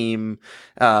Force theme,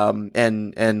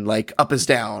 and like Up is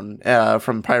Down,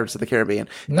 from Pirates of the Caribbean.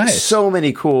 Nice. So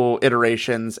many cool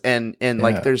iterations, and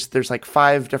like there's like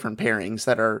 5 different pairings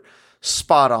that are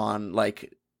spot on.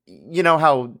 Like, you know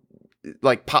how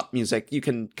like pop music, you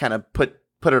can kind of put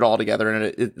it all together and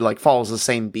it like follows the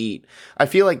same beat. I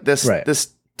feel like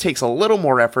this takes a little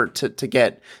more effort to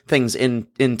get things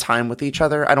in time with each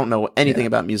other. I don't know anything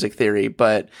about music theory,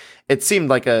 but it seemed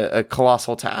like a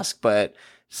colossal task. But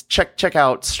check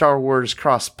out Star Wars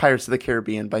Cross Pirates of the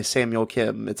Caribbean by Samuel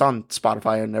Kim. It's on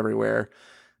Spotify and everywhere.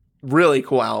 Really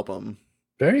cool album.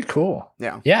 Very cool.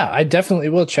 Yeah, I definitely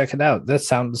will check it out. That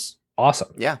sounds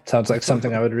awesome. Yeah, sounds like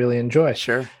something I would really enjoy.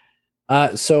 Sure.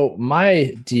 So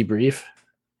my debrief,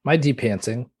 my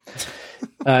depantsing,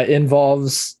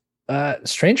 involves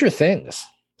Stranger Things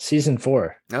season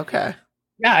 4. Okay.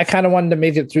 Yeah, I kind of wanted to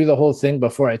make it through the whole thing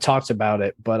before I talked about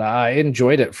it, but I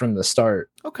enjoyed it from the start.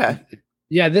 Okay.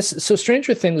 Yeah, so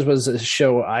Stranger Things was a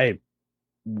show I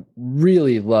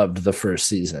really loved the first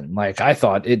season. Like, I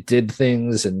thought it did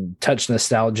things and touched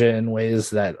nostalgia in ways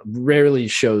that rarely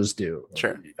shows do.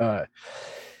 Sure.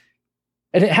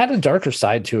 And it had a darker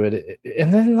side to it.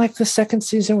 And then like the second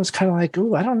season was kind of like,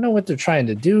 ooh, I don't know what they're trying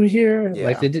to do here. Yeah.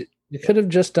 Like they could have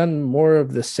just done more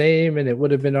of the same and it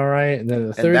would have been all right. And then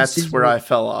the third that's season, where I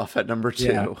fell off at number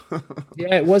 2.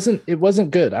 Yeah, it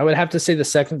wasn't good. I would have to say the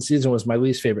second season was my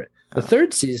least favorite. The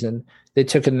third season, they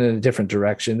took it in a different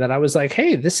direction that I was like,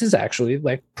 hey, this is actually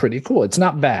like pretty cool. It's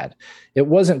not bad. It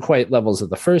wasn't quite levels of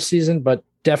the first season, but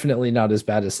definitely not as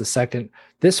bad as the second.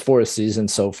 This fourth season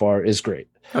so far is great.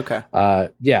 Okay.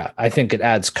 I think it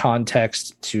adds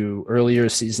context to earlier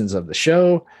seasons of the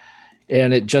show,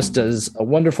 and it just does a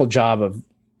wonderful job of,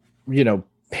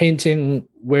 painting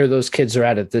where those kids are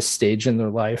at this stage in their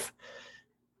life.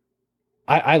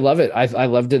 I love it. I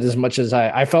loved it as much as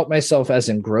I felt myself as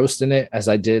engrossed in it as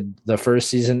I did the first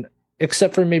season,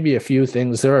 except for maybe a few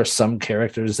things. There are some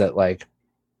characters that like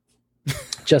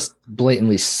just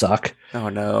blatantly suck. Oh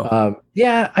no.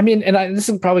 Yeah, I mean, and this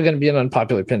is probably going to be an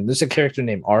unpopular opinion. There's a character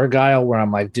named Argyle where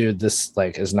I'm like, dude, this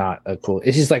like is not a cool.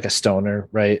 He's like a stoner,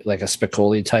 right? Like a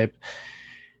Spicoli type.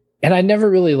 And I never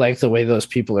really like the way those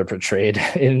people are portrayed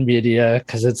in media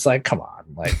because it's like, come on,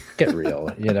 like get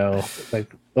real,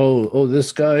 like, oh,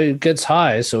 this guy gets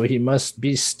high, so he must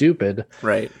be stupid,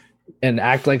 right? And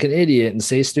act like an idiot and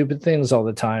say stupid things all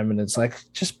the time. And it's like,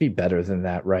 just be better than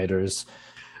that, writers.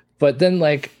 But then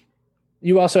like,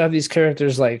 you also have these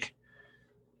characters like,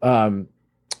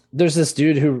 there's this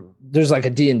dude there's like a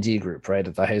D&D group right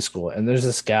at the high school, and there's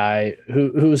this guy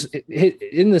who's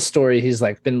in this story. He's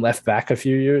like been left back a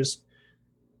few years,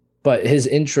 but his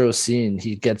intro scene,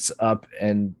 he gets up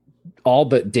and all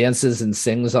but dances and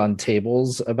sings on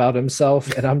tables about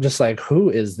himself, and I'm just like, who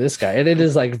is this guy? And it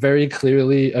is like very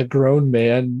clearly a grown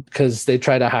man because they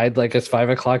try to hide like his 5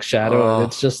 o'clock shadow, and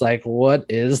it's just like, what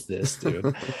is this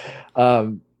dude?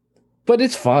 But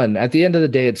it's fun. At the end of the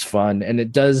day, it's fun, and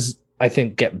it does, I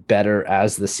think, get better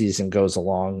as the season goes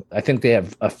along. I think they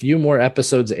have a few more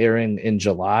episodes airing in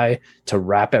July to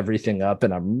wrap everything up,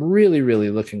 and I'm really, really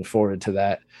looking forward to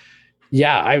that.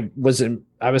 Yeah, I was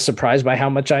surprised by how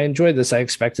much I enjoyed this. I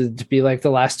expected it to be like the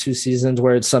last 2 seasons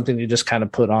where it's something you just kind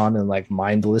of put on and like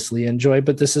mindlessly enjoy,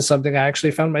 but this is something I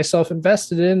actually found myself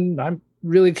invested in. I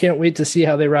really can't wait to see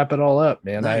how they wrap it all up,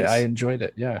 man. Nice. I enjoyed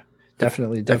it. Yeah,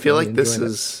 definitely. I feel like this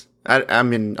is, I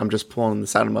mean, I'm just pulling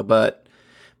this out of my butt,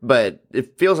 but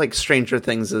it feels like Stranger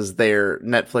Things is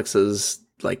Netflix's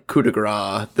like coup de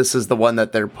grace. This is the one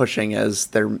that they're pushing as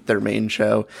their main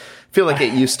show. I feel like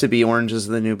it used to be Orange is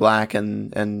the New Black,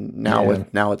 and now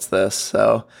now it's this.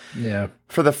 So yeah,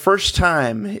 for the first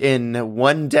time in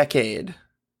 1 decade,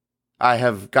 I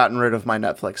have gotten rid of my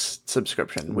Netflix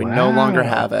subscription. We no longer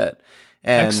have it,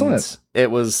 and excellent.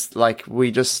 It was like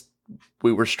we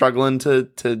were struggling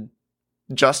to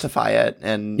justify it,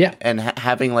 and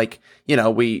having like, you know,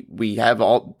 we have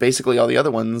basically all the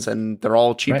other ones, and they're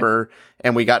all cheaper,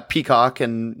 and we got Peacock,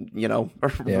 and you know,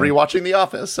 rewatching The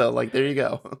Office. So like, there you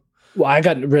go. Well, I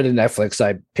got rid of Netflix.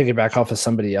 I piggyback off of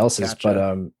somebody else's, but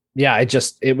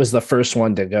it was the first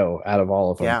one to go out of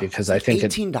all of them because I think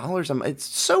 $18. It's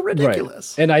so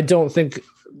ridiculous, and I don't think.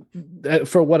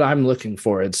 For what I'm looking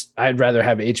for, I'd rather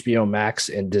have HBO Max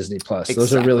and Disney Plus. Exactly.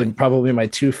 Those are really probably my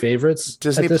two favorites.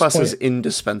 Disney Plus is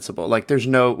indispensable. Like, there's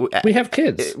no. We have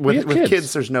kids. With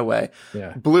kids, there's no way.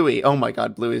 Yeah. Bluey. Oh my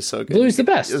God, Bluey is so good. Bluey's the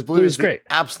best. Bluey's great.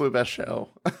 Absolute best show.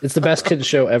 It's the best kids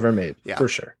show ever made. For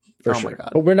sure. For sure. My God.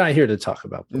 But we're not here to talk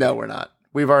about Bluey. No, we're not.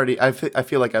 We've already. I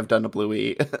feel like I've done a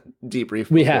Bluey debrief.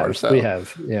 We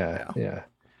have. Yeah.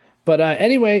 But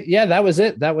anyway, that was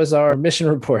it. That was our mission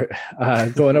report,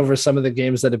 going over some of the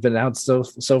games that have been announced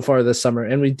so far this summer.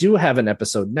 And we do have an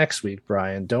episode next week,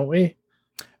 Brian, don't we?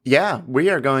 Yeah, we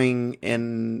are going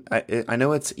in. I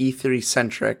know it's E3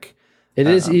 centric. It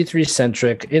is E3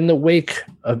 centric in the wake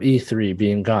of E3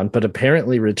 being gone, but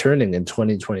apparently returning in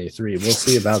 2023. We'll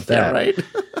see about that. Yeah, right.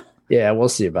 Yeah, we'll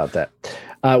see about that.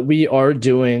 We are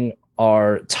doing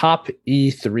our top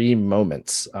E3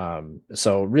 moments.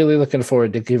 So really looking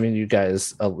forward to giving you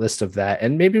guys a list of that.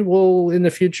 And maybe we'll in the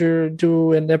future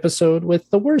do an episode with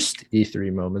the worst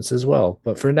E3 moments as well.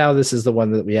 But for now, this is the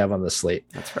one that we have on the slate.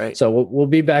 That's right. So we'll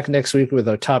be back next week with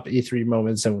our top E3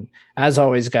 moments. And as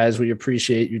always, guys, we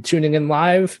appreciate you tuning in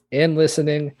live and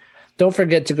listening. Don't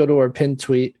forget to go to our pinned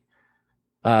tweet,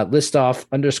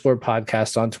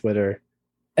 listoff_podcast on Twitter.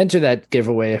 Enter that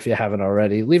giveaway if you haven't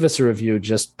already. Leave us a review.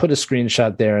 Just put a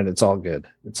screenshot there, and it's all good.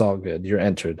 It's all good. You're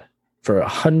entered for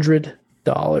 $100.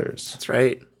 That's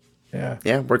right.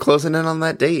 Yeah. We're closing in on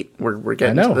that date. We're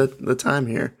getting to the time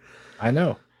here. I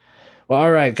know. Well,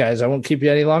 all right, guys. I won't keep you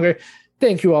any longer.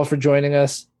 Thank you all for joining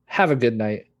us. Have a good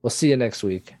night. We'll see you next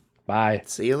week. Bye.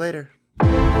 See you later.